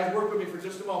 But guys, work with me for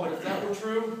just a moment. If that were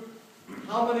true,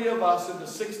 how many of us in the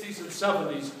 60s and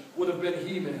 70s would have been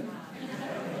He-Man?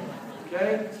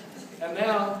 Okay? And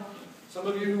now, some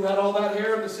of you who had all that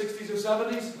hair in the 60s or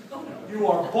 70s, you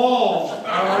are bald, all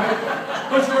right?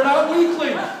 But you're not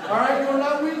weaklings, all right? You're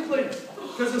not weaklings.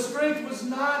 Because the strength was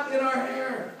not in our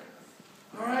hair,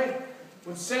 all right?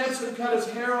 When Samson cut his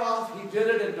hair off, he did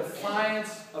it in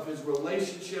defiance of his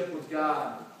relationship with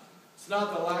God. It's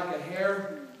not the lack of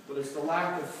hair, but it's the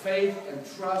lack of faith and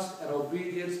trust and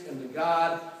obedience in the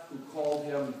God who called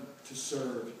him to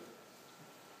serve.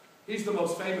 He's the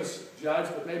most famous judge,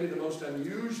 but maybe the most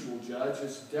unusual judge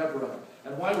is Deborah.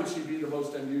 And why would she be the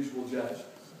most unusual judge?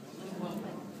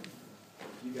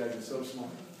 You guys are so smart.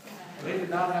 They did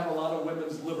not have a lot of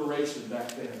women's liberation back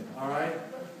then, all right?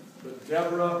 But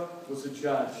Deborah was a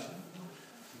judge.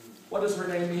 What does her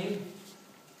name mean?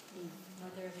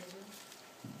 Mother of Israel?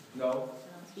 No.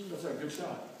 That's a good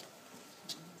shot.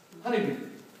 Honeybee.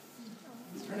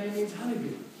 Her name means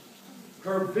honeybee.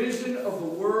 Her vision of the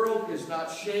world is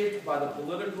not shaped by the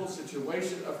political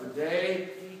situation of her day,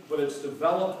 but it's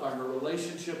developed by her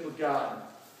relationship with God.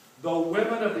 Though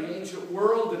women of the ancient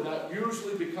world did not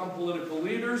usually become political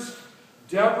leaders,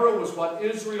 Deborah was what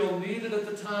Israel needed at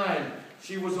the time.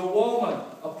 She was a woman,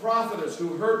 a prophetess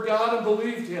who heard God and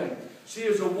believed Him. She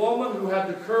is a woman who had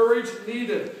the courage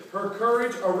needed. Her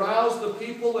courage aroused the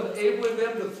people, enabling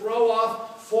them to throw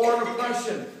off foreign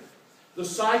oppression. The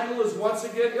cycle is once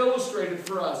again illustrated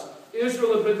for us.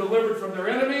 Israel had been delivered from their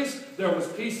enemies. There was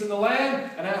peace in the land.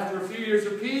 And after a few years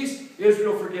of peace,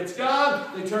 Israel forgets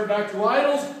God. They turn back to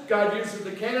idols. God uses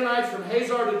the Canaanites from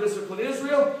Hazor to discipline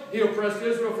Israel. He oppressed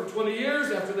Israel for 20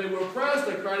 years. After they were oppressed,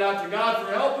 they cried out to God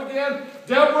for help again.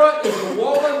 Deborah is a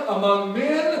woman among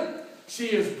men. She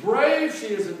is brave, she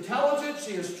is intelligent,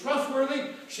 she is trustworthy,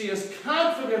 she is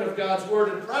confident of God's word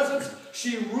and presence.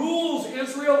 She rules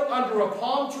Israel under a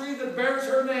palm tree that bears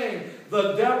her name,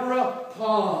 the Deborah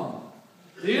palm.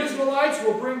 The Israelites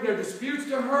will bring their disputes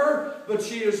to her, but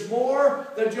she is more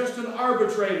than just an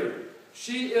arbitrator.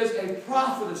 She is a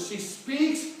prophetess. She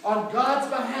speaks on God's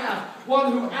behalf,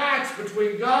 one who acts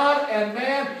between God and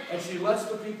man, and she lets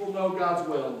the people know God's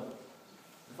will.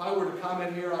 If I were to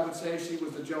comment here, I would say she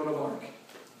was the Joan of Arc.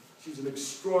 She's an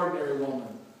extraordinary woman.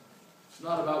 It's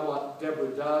not about what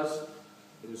Deborah does,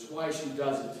 it is why she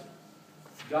does it.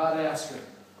 God asked her,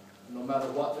 and no matter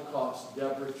what the cost,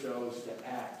 Deborah chose to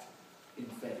act in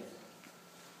faith.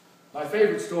 My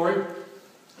favorite story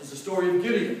is the story of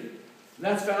Gideon. And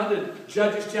that's found in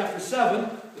Judges chapter 7.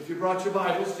 If you brought your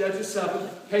Bibles, Judges 7,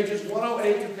 pages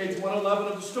 108 to page 111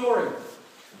 of the story.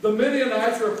 The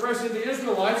Midianites are oppressing the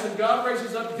Israelites, and God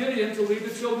raises up Gideon to lead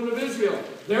the children of Israel.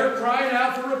 They're crying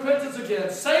out for repentance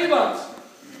again. Save us!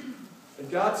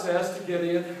 And God says to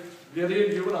Gideon,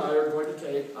 Gideon, you and I are going to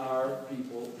take our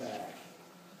people back.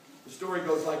 The story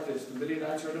goes like this. The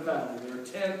Midianites are in a valley. There are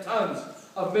 10 tons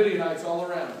of Midianites all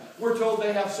around. We're told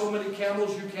they have so many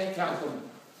camels you can't count them.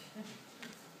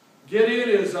 Gideon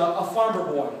is a farmer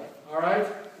boy, all right?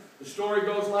 The story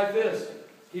goes like this.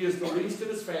 He is the least in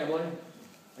his family,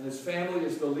 and his family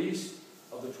is the least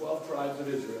of the 12 tribes of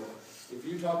Israel. If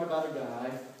you talk about a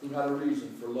guy who had a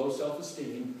reason for low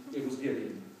self-esteem, it was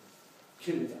Gideon.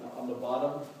 Gideon, on the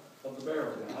bottom of the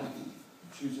barrel, God,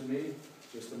 choosing me,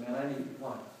 just the man I need.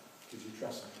 Why? Because you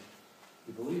trust me.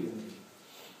 You believe in me.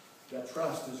 That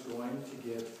trust is going to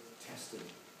get tested.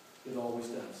 It always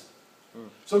does.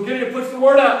 So Gideon puts the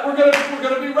word out. We're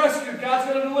going to be rescued.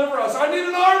 God's going to deliver us. I need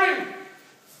an army.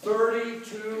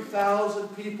 32,000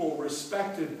 people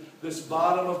respected this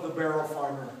bottom of the barrel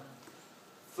farmer.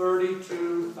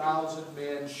 32,000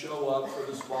 men show up for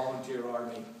this volunteer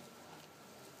army.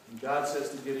 And God says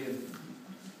to Gideon,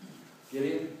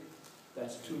 Gideon,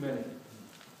 that's too many.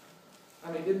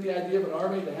 I mean, isn't the idea of an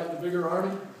army to have the bigger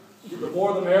army? The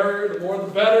more the merrier, the more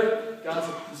the better. God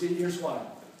said, you see, here's why.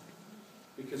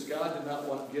 Because God did not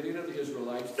want Gideon and the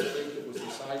Israelites to think it was the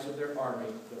size of their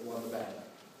army that won the battle.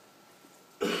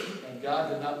 And God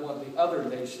did not want the other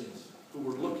nations who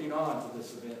were looking on to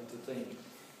this event to think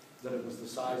that it was the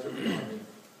size of the army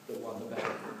that won the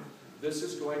battle. This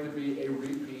is going to be a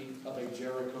repeat of a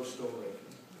Jericho story.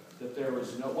 That there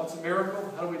is no... What's a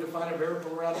miracle? How do we define a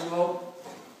miracle around the globe?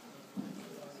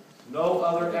 No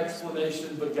other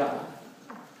explanation but God.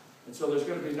 And so there's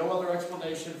going to be no other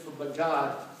explanation but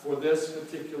God for this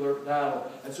particular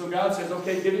battle. And so God says,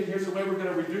 okay, Gideon, here's the way we're going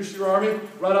to reduce your army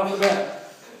right off the bat.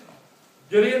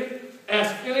 Gideon,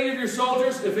 ask any of your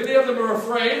soldiers, if any of them are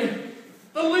afraid,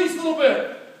 the least little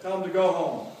bit, tell them to go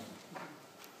home.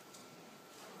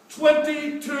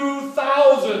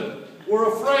 22,000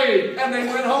 were afraid, and they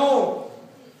went home.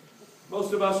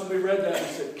 Most of us, when we read that, we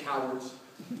said, cowards.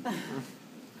 The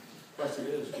question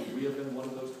is, would we have been one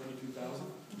of those 22,000?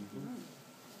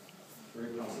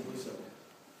 Very possibly so.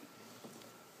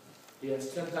 He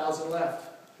has 10,000 left.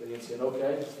 Gideon said,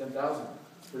 okay, 10,000.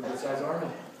 Pretty good sized army.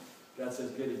 God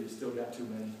says, Gideon, you still got too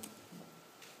many.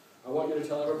 I want you to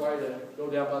tell everybody to go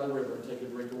down by the river and take a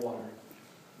drink of water.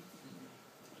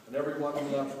 And everyone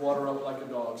who laps water up like a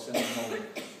dog, send them home.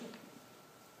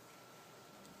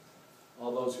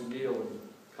 All those who kneel and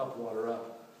cup water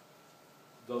up,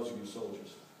 those are you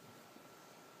soldiers.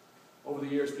 Over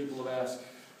the years, people have asked,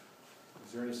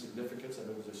 is there any significance? I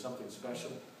mean, was there something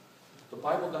special? The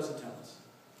Bible doesn't tell us.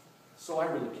 So I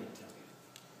really can't tell you.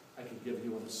 I could give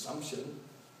you an assumption.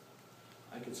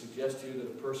 I could suggest to you that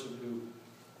a person who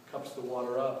cups the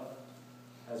water up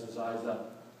has his eyes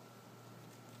up.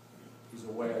 He's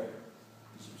aware.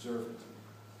 He's observant.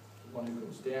 The one who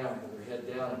goes down with their head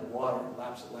down in the water and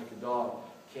laps it like a dog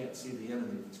can't see the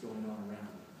enemy that's going on around them.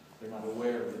 They're not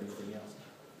aware of anything else.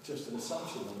 It's just an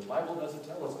assumption. The Bible doesn't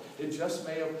tell us. It just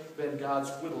may have been God's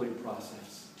whittling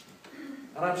process.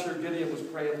 And I'm sure Gideon was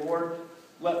praying, Lord,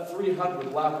 let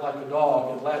 300 lap like a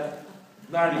dog and let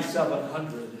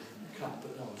 9,700 cup.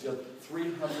 But no, just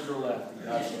 300 are left. And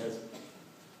God says,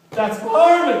 that's my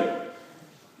army.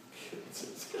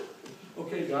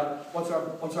 Okay, God,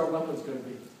 what's our weapons going to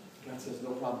be? God says,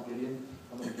 no problem, Gideon.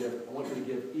 I want you to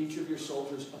give each of your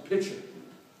soldiers a pitcher.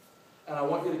 And I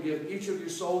want you to give each of your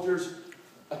soldiers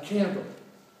a candle.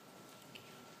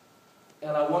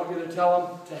 And I want you to tell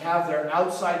them to have their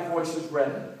outside voices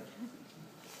ready.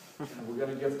 And we're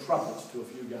going to give trumpets to a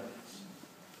few guys.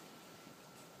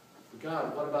 But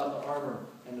God, what about the armor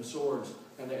and the swords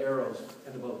and the arrows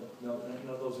and the bow? No,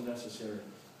 none of those are necessary.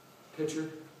 Pitcher,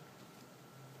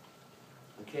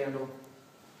 a candle,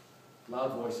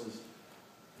 loud voices,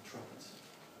 and trumpets.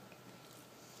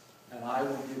 And I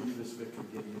will give you this victory,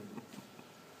 Gideon.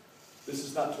 This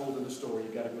is not told in the story.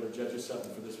 You've got to go to Judges 7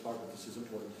 for this part, but this is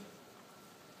important.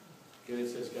 Gideon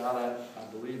says, God, I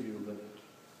believe you, but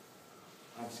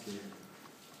I'm scared.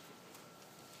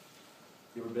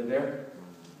 You ever been there?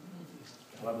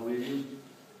 God, I believe you,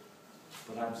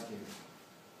 but I'm scared.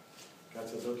 God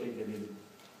says, okay, Gideon,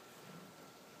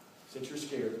 since you're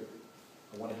scared,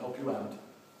 I want to help you out.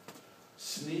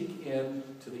 Sneak in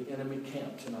to the enemy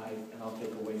camp tonight, and I'll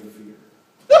take away your fear.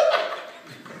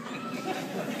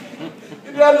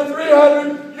 You're down to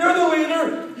 300. You're the leader.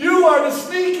 You are to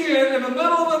sneak in the middle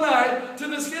of the night to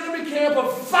this enemy camp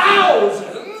of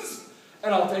thousands,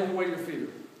 and I'll take away your fear.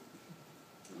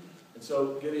 And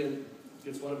so Gideon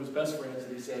gets one of his best friends,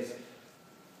 and he says,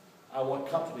 I want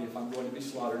company if I'm going to be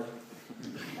slaughtered.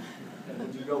 And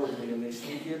would you go with me? And they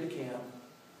sneak into camp,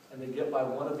 and they get by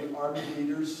one of the army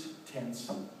leaders' tents.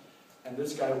 And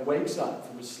this guy wakes up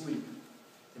from his sleep.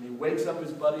 And he wakes up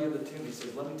his buddy in the tent. He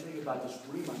says, let me tell you about this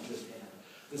dream I just had.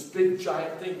 This big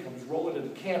giant thing comes rolling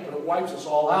into camp and it wipes us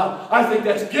all out. I think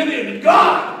that's Gideon and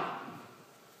God.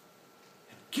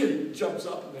 And Gideon jumps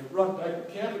up and they run back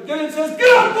to camp. And Gideon says,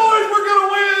 get up, boys, we're going to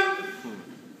win.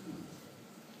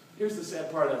 Here's the sad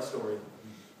part of that story.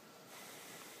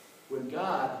 When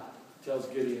God tells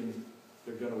Gideon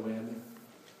they're going to win,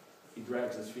 he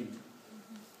drags his feet.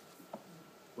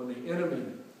 When the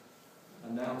enemy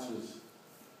announces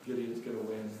Gideon's going to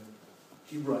win,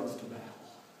 he runs to battle.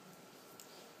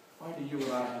 Why do you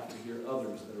and I have to hear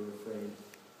others that are afraid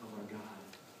of our God?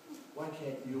 Why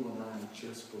can't you and I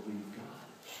just believe God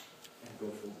and go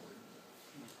forward?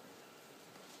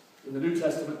 In the New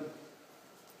Testament,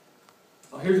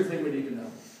 here's the thing we need to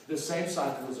know. This same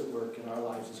cycle is at work in our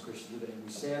lives as Christians today.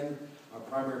 We sin. Our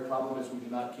primary problem is we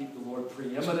do not keep the Lord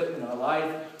preeminent in our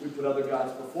life. We put other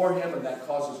gods before Him, and that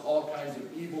causes all kinds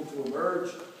of evil to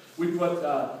emerge. We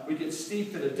get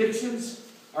steeped in addictions.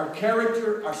 Our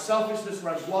character, our selfishness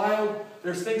runs wild.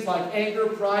 There's things like anger,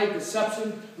 pride,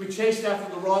 deception. We chase after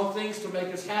the wrong things to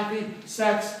make us happy.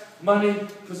 Sex, money,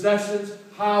 possessions,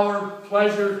 power,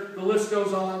 pleasure. The list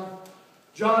goes on.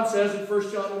 John says in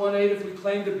 1 John 1:8, if we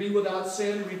claim to be without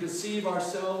sin, we deceive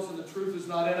ourselves and the truth is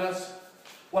not in us.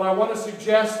 What I want to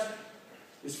suggest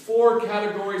is 4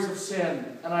 categories of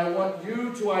sin. And I want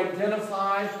you to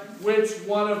identify which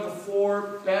one of the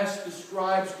 4 best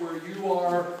describes where you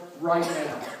are right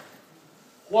now.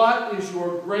 What is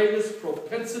your greatest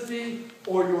propensity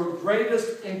or your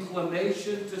greatest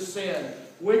inclination to sin?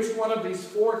 Which one of these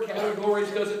 4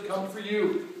 categories does it come for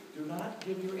you? Do not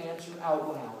give your answer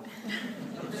out loud.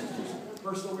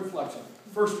 Personal reflection.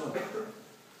 First one.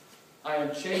 I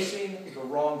am chasing the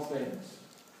wrong things.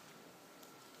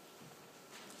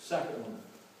 Second one.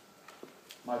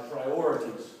 My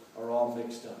priorities are all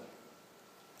mixed up.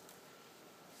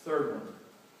 Third one,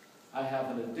 I have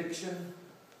an addiction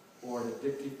or an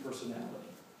addictive personality.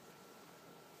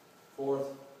 Fourth,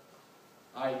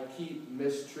 I keep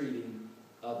mistreating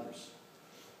others.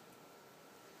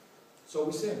 So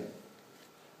we sin.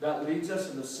 That leads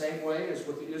us in the same way as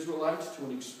with the Israelites to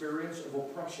an experience of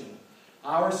oppression.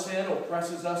 Our sin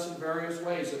oppresses us in various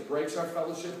ways. It breaks our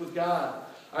fellowship with God.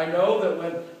 I know that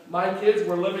when my kids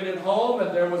were living at home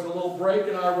and there was a little break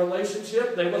in our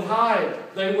relationship, they would hide,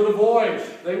 they would avoid,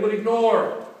 they would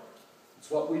ignore.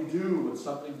 It's what we do when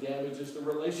something damages the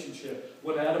relationship.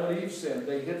 When Adam and Eve sinned,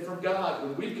 they hid from God.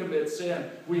 When we commit sin,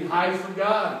 we hide from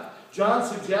God. John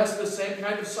suggests the same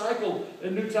kind of cycle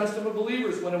in New Testament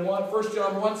believers. When in 1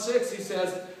 John 1:6 he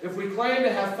says, if we claim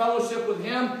to have fellowship with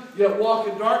him, yet walk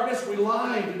in darkness, we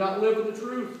lie and do not live in the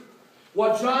truth.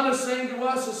 What John is saying to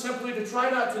us is simply to try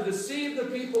not to deceive the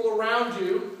people around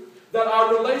you that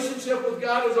our relationship with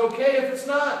God is okay if it's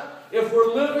not. If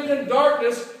we're living in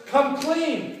darkness, come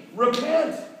clean.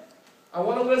 Repent. I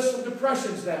want to list some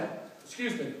depressions now.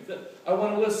 Excuse me. I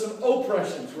want to list some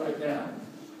oppressions right now.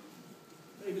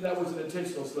 Maybe that was an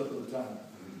intentional slip of the tongue.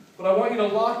 But I want you to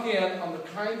lock in on the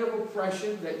kind of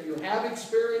oppression that you have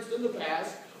experienced in the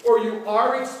past, or you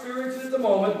are experiencing at the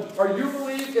moment, or you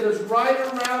believe it is right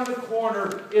around the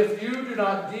corner if you do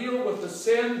not deal with the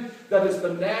sin that is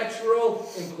the natural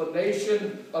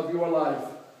inclination of your life.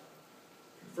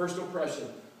 First oppression.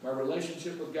 My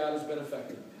relationship with God has been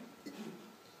affected.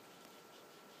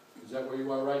 Is that where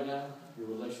you are right now? Your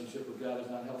relationship with God is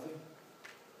not healthy?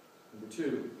 Number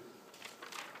two,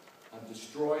 I'm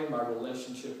destroying my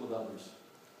relationship with others.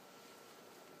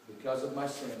 Because of my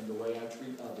sin, the way I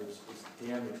treat others is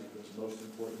damaging those most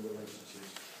important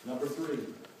relationships. Number three,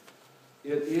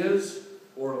 it is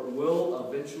or it will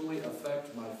eventually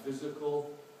affect my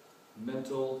physical,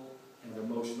 mental, and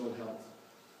emotional health.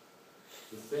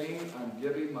 The thing I'm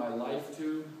giving my life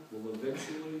to will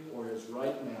eventually, or is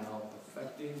right now,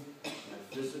 affecting my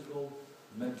physical,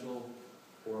 mental,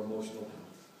 or emotional health.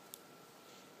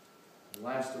 And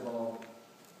last of all,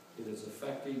 it is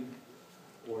affecting,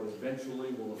 or it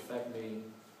eventually will affect me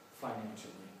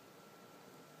financially.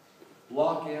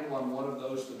 Lock in on one of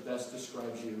those that best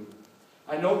describes you.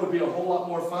 I know it would be a whole lot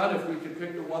more fun if we could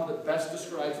pick the one that best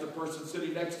describes the person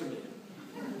sitting next to me.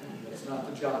 That's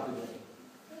not the job today.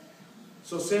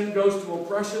 So sin goes to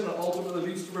oppression and ultimately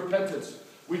leads to repentance.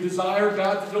 We desire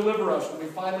God to deliver us when we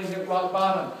finally hit rock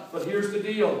bottom. But here's the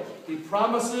deal. He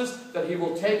promises that He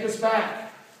will take us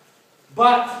back.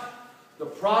 But the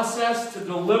process to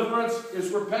deliverance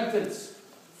is repentance.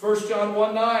 1 John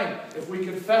 1:9. If we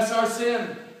confess our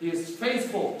sin, He is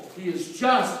faithful. He is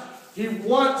just. He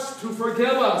wants to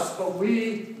forgive us, but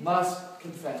we must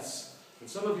confess. And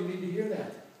some of you need to hear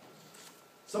that.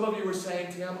 Some of you are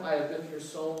saying, Tim, I have been here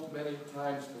so many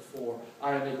times before.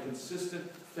 I am a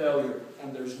consistent failure,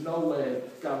 and there's no way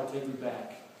God will take me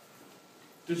back.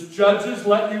 Does Judges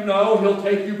let you know He'll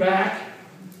take you back?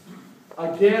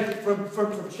 Again,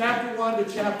 from chapter 1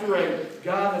 to chapter 8,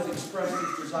 God has expressed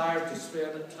His desire to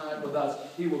spend time with us.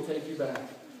 He will take you back.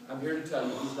 I'm here to tell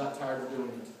you, He's not tired of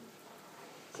doing it.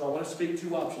 So I want to speak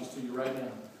two options to you right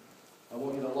now. I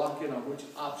want you to lock in on which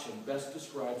option best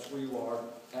describes where you are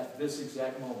at this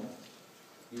exact moment.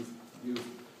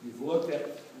 You've looked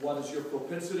at what is your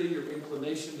propensity, your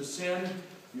inclination to sin.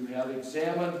 You have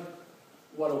examined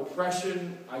what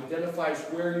oppression identifies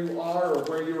where you are or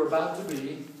where you're about to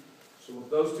be. So with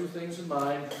those two things in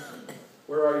mind,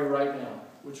 where are you right now?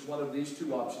 Which one of these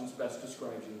two options best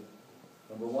describes you?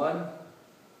 Number one,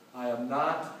 I am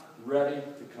not ready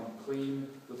to come clean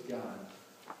with God.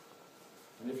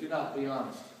 And if you're not, be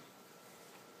honest.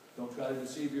 Don't try to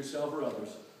deceive yourself or others.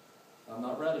 I'm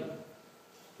not ready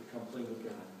to come clean with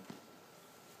God.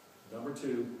 Number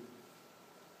two,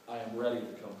 I am ready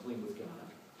to come clean with God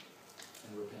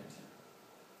and repent.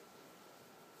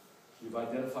 You've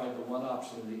identified the one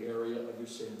option in the area of your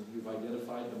sin. You've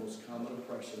identified the most common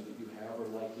oppression that you have or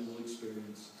likely will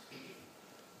experience.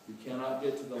 You cannot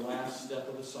get to the last step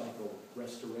of the cycle,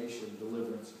 restoration,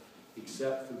 deliverance,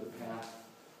 except through the path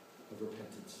of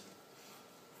repentance.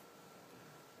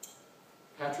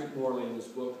 Patrick Morley, in his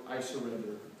book, I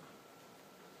Surrender,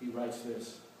 he writes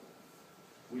this: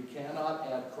 we cannot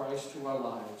add Christ to our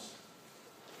lives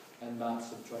and not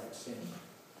subtract sin.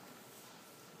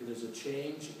 It is a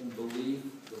change in belief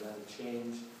without a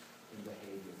change in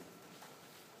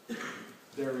behavior.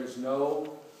 There is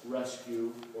no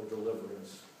rescue or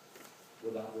deliverance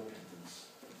without repentance.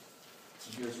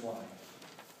 And here's why.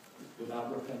 Without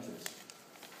repentance,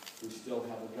 we still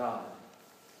have a God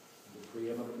in the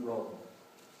preeminent role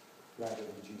rather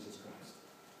than Jesus Christ.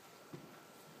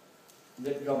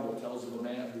 Nick Gumble tells of a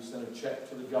man who sent a check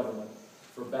to the government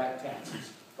for back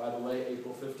taxes. By the way,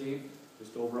 April 15th,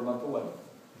 just over a month away.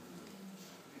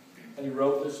 And he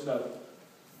wrote this note.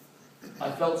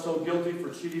 I felt so guilty for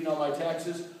cheating on my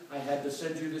taxes, I had to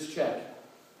send you this check.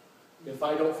 If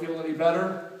I don't feel any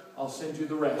better, I'll send you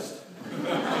the rest.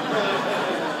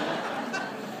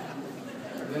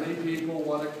 Many people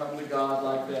want to come to God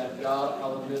like that. God,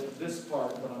 I'll admit this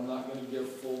part, but I'm not going to give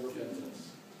full repentance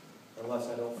unless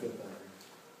I don't feel better.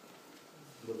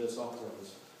 With this, I'll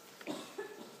close.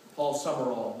 Paul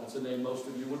Summerall, that's a name most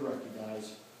of you would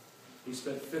recognize. He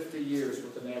spent 50 years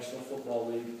with the National Football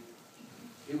League.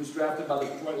 He was drafted by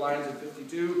the Detroit Lions in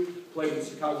 52, played with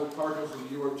the Chicago Cardinals and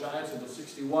the New York Giants until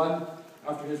 61.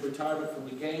 After his retirement from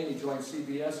the game, he joined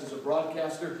CBS as a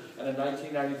broadcaster, and in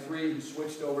 1993, he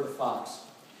switched over to Fox.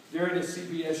 During his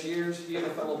CBS years, he and a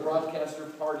fellow broadcaster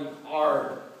partied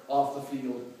hard off the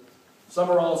field.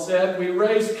 Summerall said, "We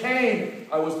raised Cain.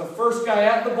 I was the first guy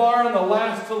at the bar and the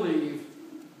last to leave."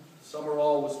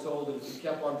 Summerall was told that if he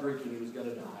kept on drinking, he was going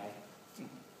to die.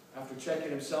 After checking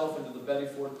himself into the Betty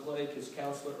Ford Clinic, his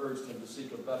counselor urged him to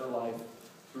seek a better life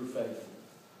through faith.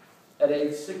 At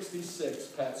age 66,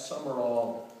 Pat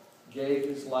Summerall gave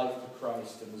his life to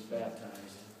Christ and was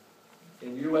baptized.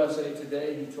 In USA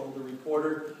Today, he told the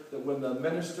reporter that when the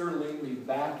minister leaned me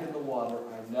back in the water,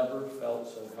 I never felt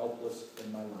so helpless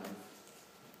in my life.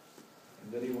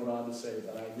 And then he went on to say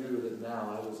that I knew that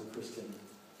now I was a Christian.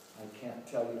 I can't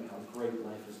tell you how great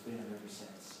life has been ever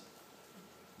since.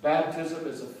 Baptism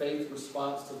is a faith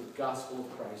response to the gospel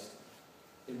of Christ.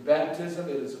 In baptism,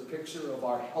 it is a picture of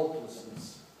our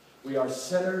helplessness. We are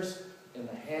sinners in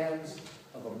the hands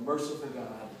of a merciful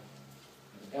God.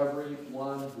 And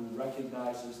everyone who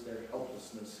recognizes their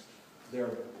helplessness, their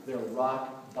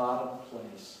rock bottom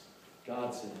place,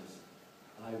 God says,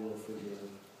 I will forgive.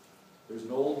 There's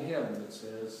an old hymn that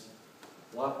says,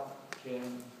 what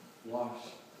can wash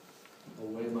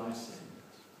away my sins?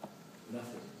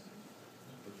 Nothing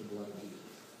but the blood of Jesus.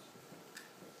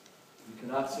 You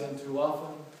cannot sin too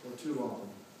often or too long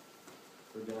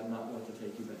for God not want to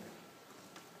take you back.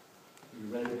 Are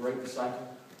you ready to break the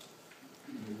cycle?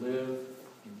 And you live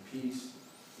in peace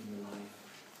in your life?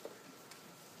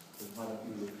 Then why don't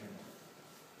you repent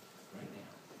right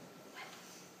now?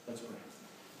 Let's pray.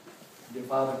 Dear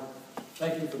Father,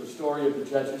 thank you for the story of the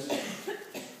Judges.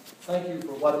 Thank you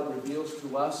for what it reveals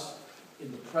to us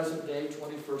in the present day,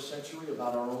 21st century,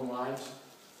 about our own lives.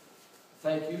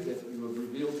 Thank you that you have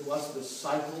revealed to us this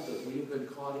cycle that we have been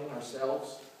caught in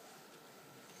ourselves.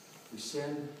 We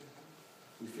sin.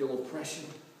 We feel oppression.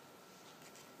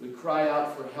 We cry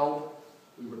out for help.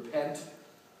 We repent.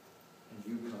 And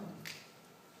you come.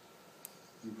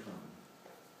 You come.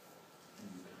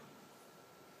 And you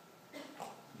come.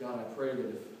 God, I pray that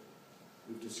if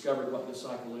we've discovered what this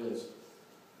cycle is,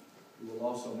 we will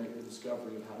also make the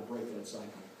discovery of how to break that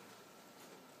cycle.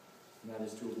 And that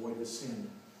is to avoid the sin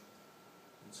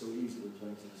that so easily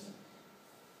plagues us.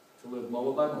 To live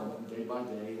moment by moment, day by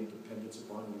day, in dependence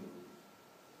upon you.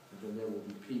 And then there will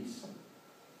be peace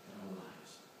in our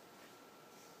lives.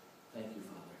 Thank you,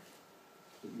 Father,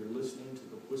 that you're listening to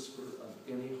the whisper of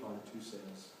any heart who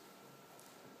says,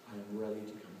 I am ready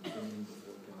to come clean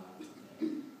before God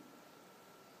today.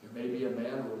 There may be a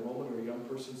man or a woman or a young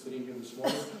person sitting here this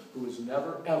morning who has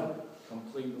never, ever come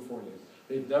clean before you.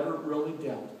 They've never really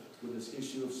dealt with this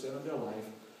issue of sin in their life.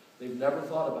 They've never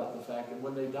thought about the fact that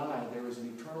when they die, there is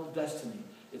an eternal destiny.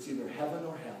 It's either heaven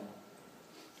or hell.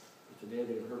 But today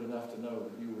they've heard enough to know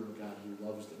that you are a God who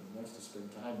loves them and wants to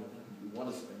spend time with them. You want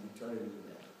to spend eternity with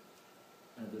them.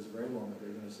 And at this very moment,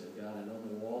 they're going to say, God, I don't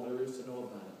know all there is to know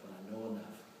about it, but I know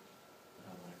enough. And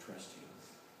I want to trust you.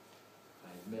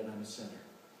 I admit I'm a sinner.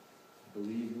 I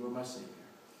believe you are my Savior.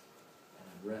 And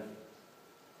I'm ready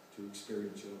to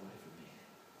experience your life in me.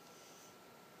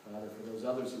 Father, for those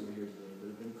others who are here today that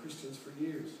have been Christians for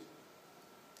years,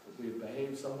 but we have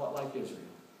behaved somewhat like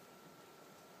Israel,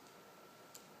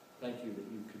 thank you that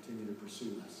you continue to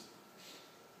pursue us.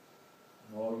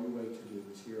 And all you wait to do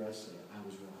is hear us say, I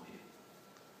was wrong.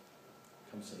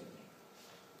 Come save me.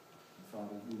 And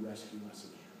Father, you rescue us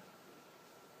again.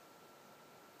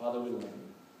 Father, we love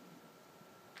you.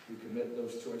 We commit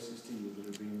those choices to you that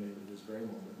are being made at this very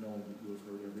moment, knowing that you have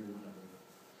heard every one of them.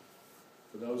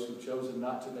 For those who've chosen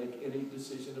not to make any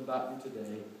decision about you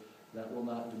today, that will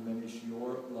not diminish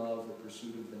your love or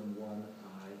pursuit of them one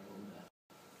iota.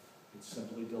 It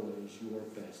simply delays your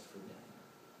best for them.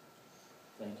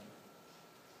 Thank you.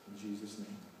 In Jesus'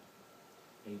 name,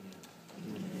 amen.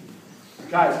 Amen.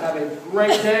 Guys, have a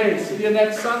great day. See you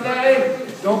next Sunday.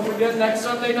 Don't forget next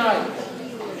Sunday night.